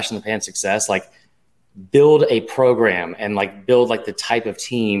a flash in the pan success, build a program and build the type of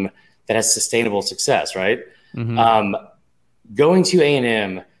team that has sustainable success, right? Mm-hmm. Going to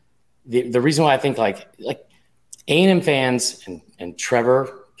A&M, the reason why I think A&M fans and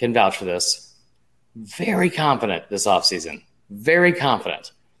Trevor can vouch for this, very confident this offseason, very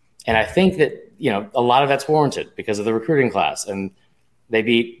confident. And I think that, a lot of that's warranted because of the recruiting class. And they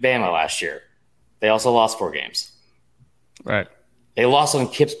beat Bama last year. They also lost 4 games. Right. They lost on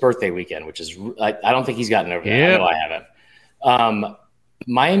Kip's birthday weekend, which is I don't think he's gotten over that. I know I haven't.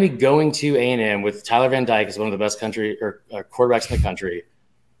 Miami going to A&M with Tyler Van Dyke as one of the best quarterbacks in the country.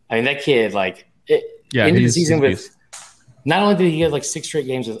 I mean, that kid, ended the season with not only did he get 6 straight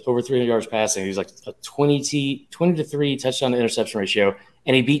games with over 300 yards passing, he was a 20-3 touchdown to interception ratio,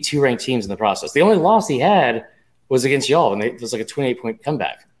 and he beat 2 ranked teams in the process. The only loss he had was against y'all, and it was a 28-point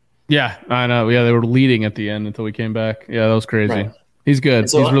comeback. Yeah, I know. Yeah, they were leading at the end until we came back. Yeah, that was crazy. Right. He's good.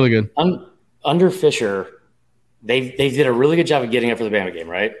 So he's really good. Under Fisher, they did a really good job of getting up for the Bama game,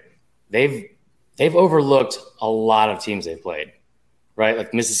 right? They've overlooked a lot of teams they've played,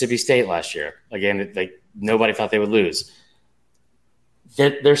 right? Mississippi State last year. Again, nobody thought they would lose.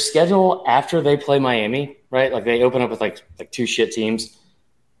 Their schedule after they play Miami, right? They open up with 2 shit teams.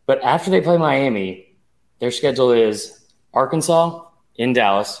 But after they play Miami, their schedule is Arkansas, in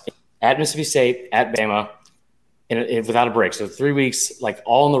Dallas, at Mississippi State, at Bama, and without a break. So 3 weeks, like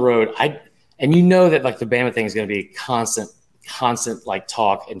all on the road. And you know that like the Bama thing is going to be constant like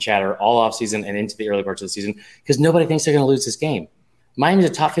talk and chatter all off season and into the early parts of the season because nobody thinks they're going to lose this game. Miami's a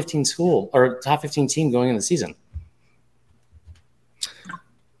top 15 school or top 15 team going into the season.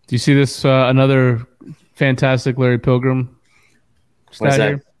 Do you see this? Another fantastic Larry Pilgrim stat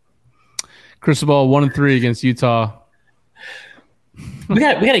here. Cristobal 1-3 against Utah. We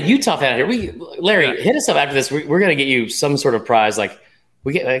got a Utah fan out here. Larry, hit us up after this. We're gonna get you some sort of prize. Like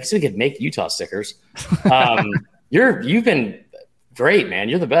I guess we could make Utah stickers. You've been great, man.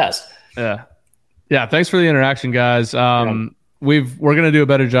 You're the best. Yeah. Thanks for the interaction, guys. We're gonna do a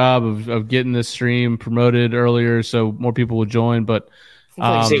better job of getting this stream promoted earlier so more people will join. But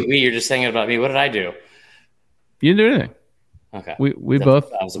you say you're just saying it about me. What did I do? You didn't do anything. Okay. We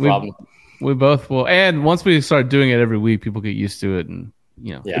both. That was a problem. We both will. And once we start doing it every week, people get used to it, and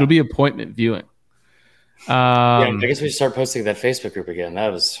it'll be appointment viewing. I guess we should start posting that Facebook group again.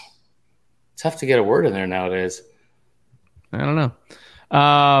 That was tough to get a word in there nowadays. I don't know.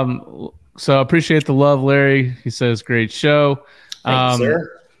 So I appreciate the love, Larry. He says, great show. Thank you,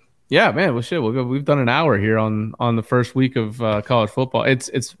 sir. Yeah, man. Well, shit. We've done an hour here on the first week of college football.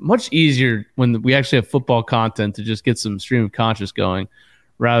 It's much easier when we actually have football content to just get some stream of conscious going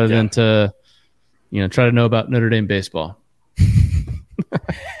rather than to, try to know about Notre Dame baseball.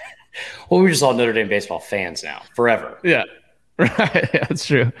 Well, we're just all Notre Dame baseball fans now, forever. Yeah, right. Yeah, that's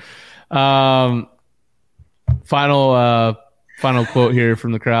true. Final quote here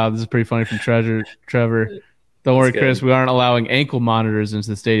from the crowd. This is pretty funny from Trevor. Don't worry, Chris. We aren't allowing ankle monitors into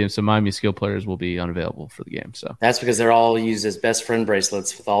the stadium, so Miami skill players will be unavailable for the game. So that's because they're all used as best friend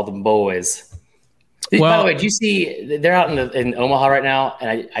bracelets with all the boys. By the way, do you see they're out in Omaha right now?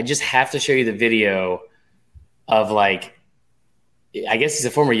 And I just have to show you the video of like, I guess he's a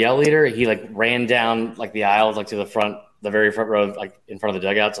former Yell leader. He like ran down like the aisle, like to the very front row, like in front of the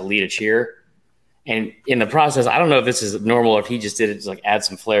dugout to lead a cheer. And in the process, I don't know if this is normal or if he just did it to like add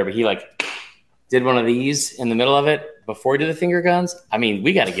some flair, but he like did one of these in the middle of it before he did the finger guns. I mean,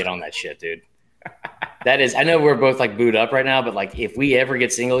 we got to get on that shit, dude. That is, I know we're both like booed up right now, but like if we ever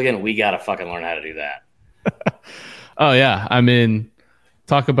get single again, we got to fucking learn how to do that. Oh yeah. I mean,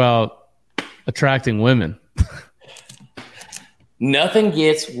 talk about attracting women. Nothing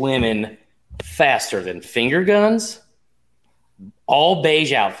gets women faster than finger guns, all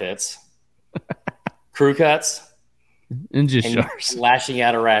beige outfits, crew cuts, and just lashing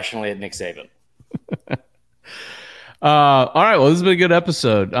out irrationally at Nick Saban. All right. Well, this has been a good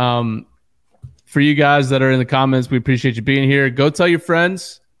episode. For you guys that are in the comments, we appreciate you being here. Go tell your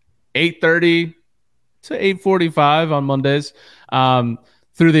friends. 8:30 to 8:45 on Mondays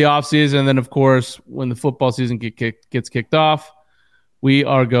through the off season, and then of course when the football season gets kicked off, we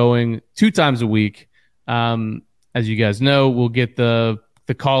are going 2 times a week. As you guys know, we'll get the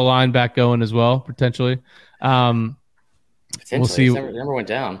call line back going as well potentially. Potentially, we'll see. It never went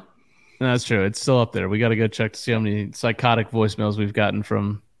down. No, that's true. It's still up there. We got to go check to see how many psychotic voicemails we've gotten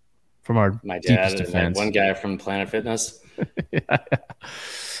from my dad and that one guy from Planet Fitness.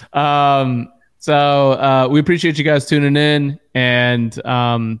 So we appreciate you guys tuning in and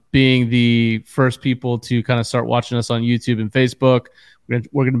being the first people to kind of start watching us on YouTube and Facebook. We're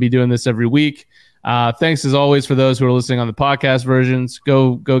going to be doing this every week. Thanks as always for those who are listening on the podcast versions.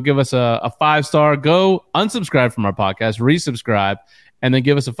 Go give us a 5-star. Go unsubscribe from our podcast, resubscribe, and then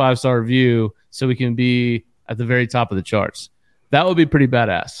give us a 5-star review so we can be at the very top of the charts. That would be pretty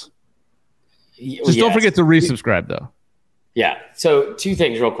badass. Just don't forget to resubscribe, though. Yeah. So 2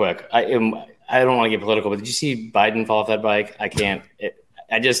 things real quick. I don't want to get political, but did you see Biden fall off that bike? I can't.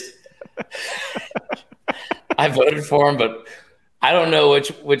 I voted for him, but I don't know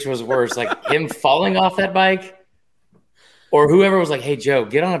which was worse, like him falling off that bike or whoever was like, hey, Joe,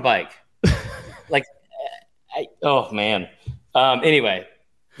 get on a bike. Like, oh, man. Anyway,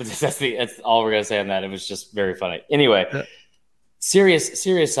 that's all we're going to say on that. It was just very funny. Anyway,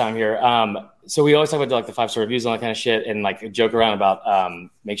 serious time here. So we always talk about like the 5-star reviews and all that kind of shit and like joke around about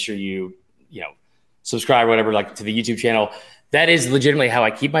make sure you subscribe or whatever, like to the YouTube channel. That is legitimately how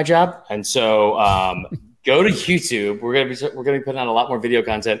I keep my job. And so go to YouTube. We're gonna be putting out a lot more video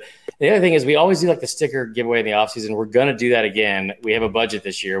content. And the other thing is we always do like the sticker giveaway in the off season. We're gonna do that again. We have a budget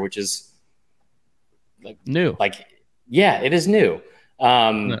this year, which is like new. Like, yeah, it is new.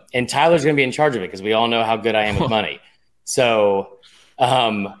 And Tyler's gonna be in charge of it because we all know how good I am with money. So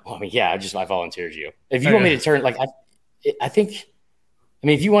I volunteered you. If you want me to turn, like,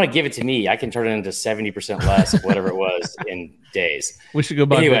 if you want to give it to me, I can turn it into 70% less of whatever it was in days. We should go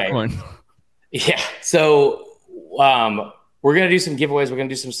buy Bitcoin. Yeah. So we're going to do some giveaways. We're going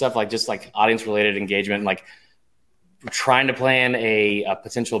to do some stuff like just like audience related engagement. Like we're trying to plan a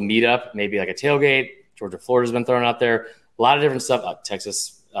potential meetup, maybe like a tailgate. Georgia, Florida's been thrown out there. A lot of different stuff.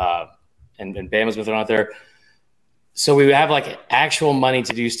 Texas and Bama's been thrown out there. So we have like actual money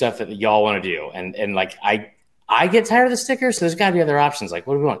to do stuff that y'all want to do. And like, I get tired of the stickers. So there's gotta be other options. Like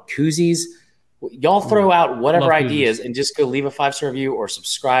what do we want? Koozies. Y'all throw out whatever ideas and just go leave a 5-star review or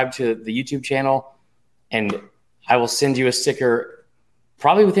subscribe to the YouTube channel. And I will send you a sticker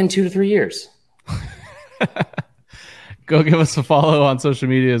probably within 2 to 3 years. Go give us a follow on social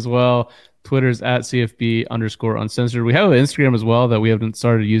media as well. Twitter's at CFB_uncensored. We have an Instagram as well that we haven't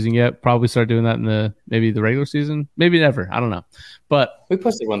started using yet. Probably start doing that in maybe the regular season. Maybe never. I don't know. But we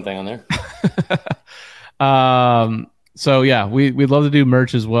posted one thing on there. So yeah, we'd love to do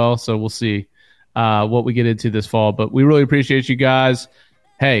merch as well. So we'll see what we get into this fall. But we really appreciate you guys.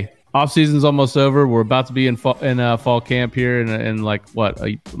 Hey, off season's almost over. We're about to be in fall camp here in like what,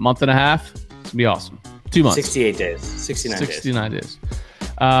 a month and a half. It's gonna be awesome. 2 months. 68 days. 69 days.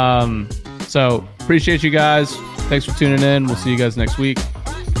 So appreciate you guys. Thanks for tuning in. We'll see you guys next week.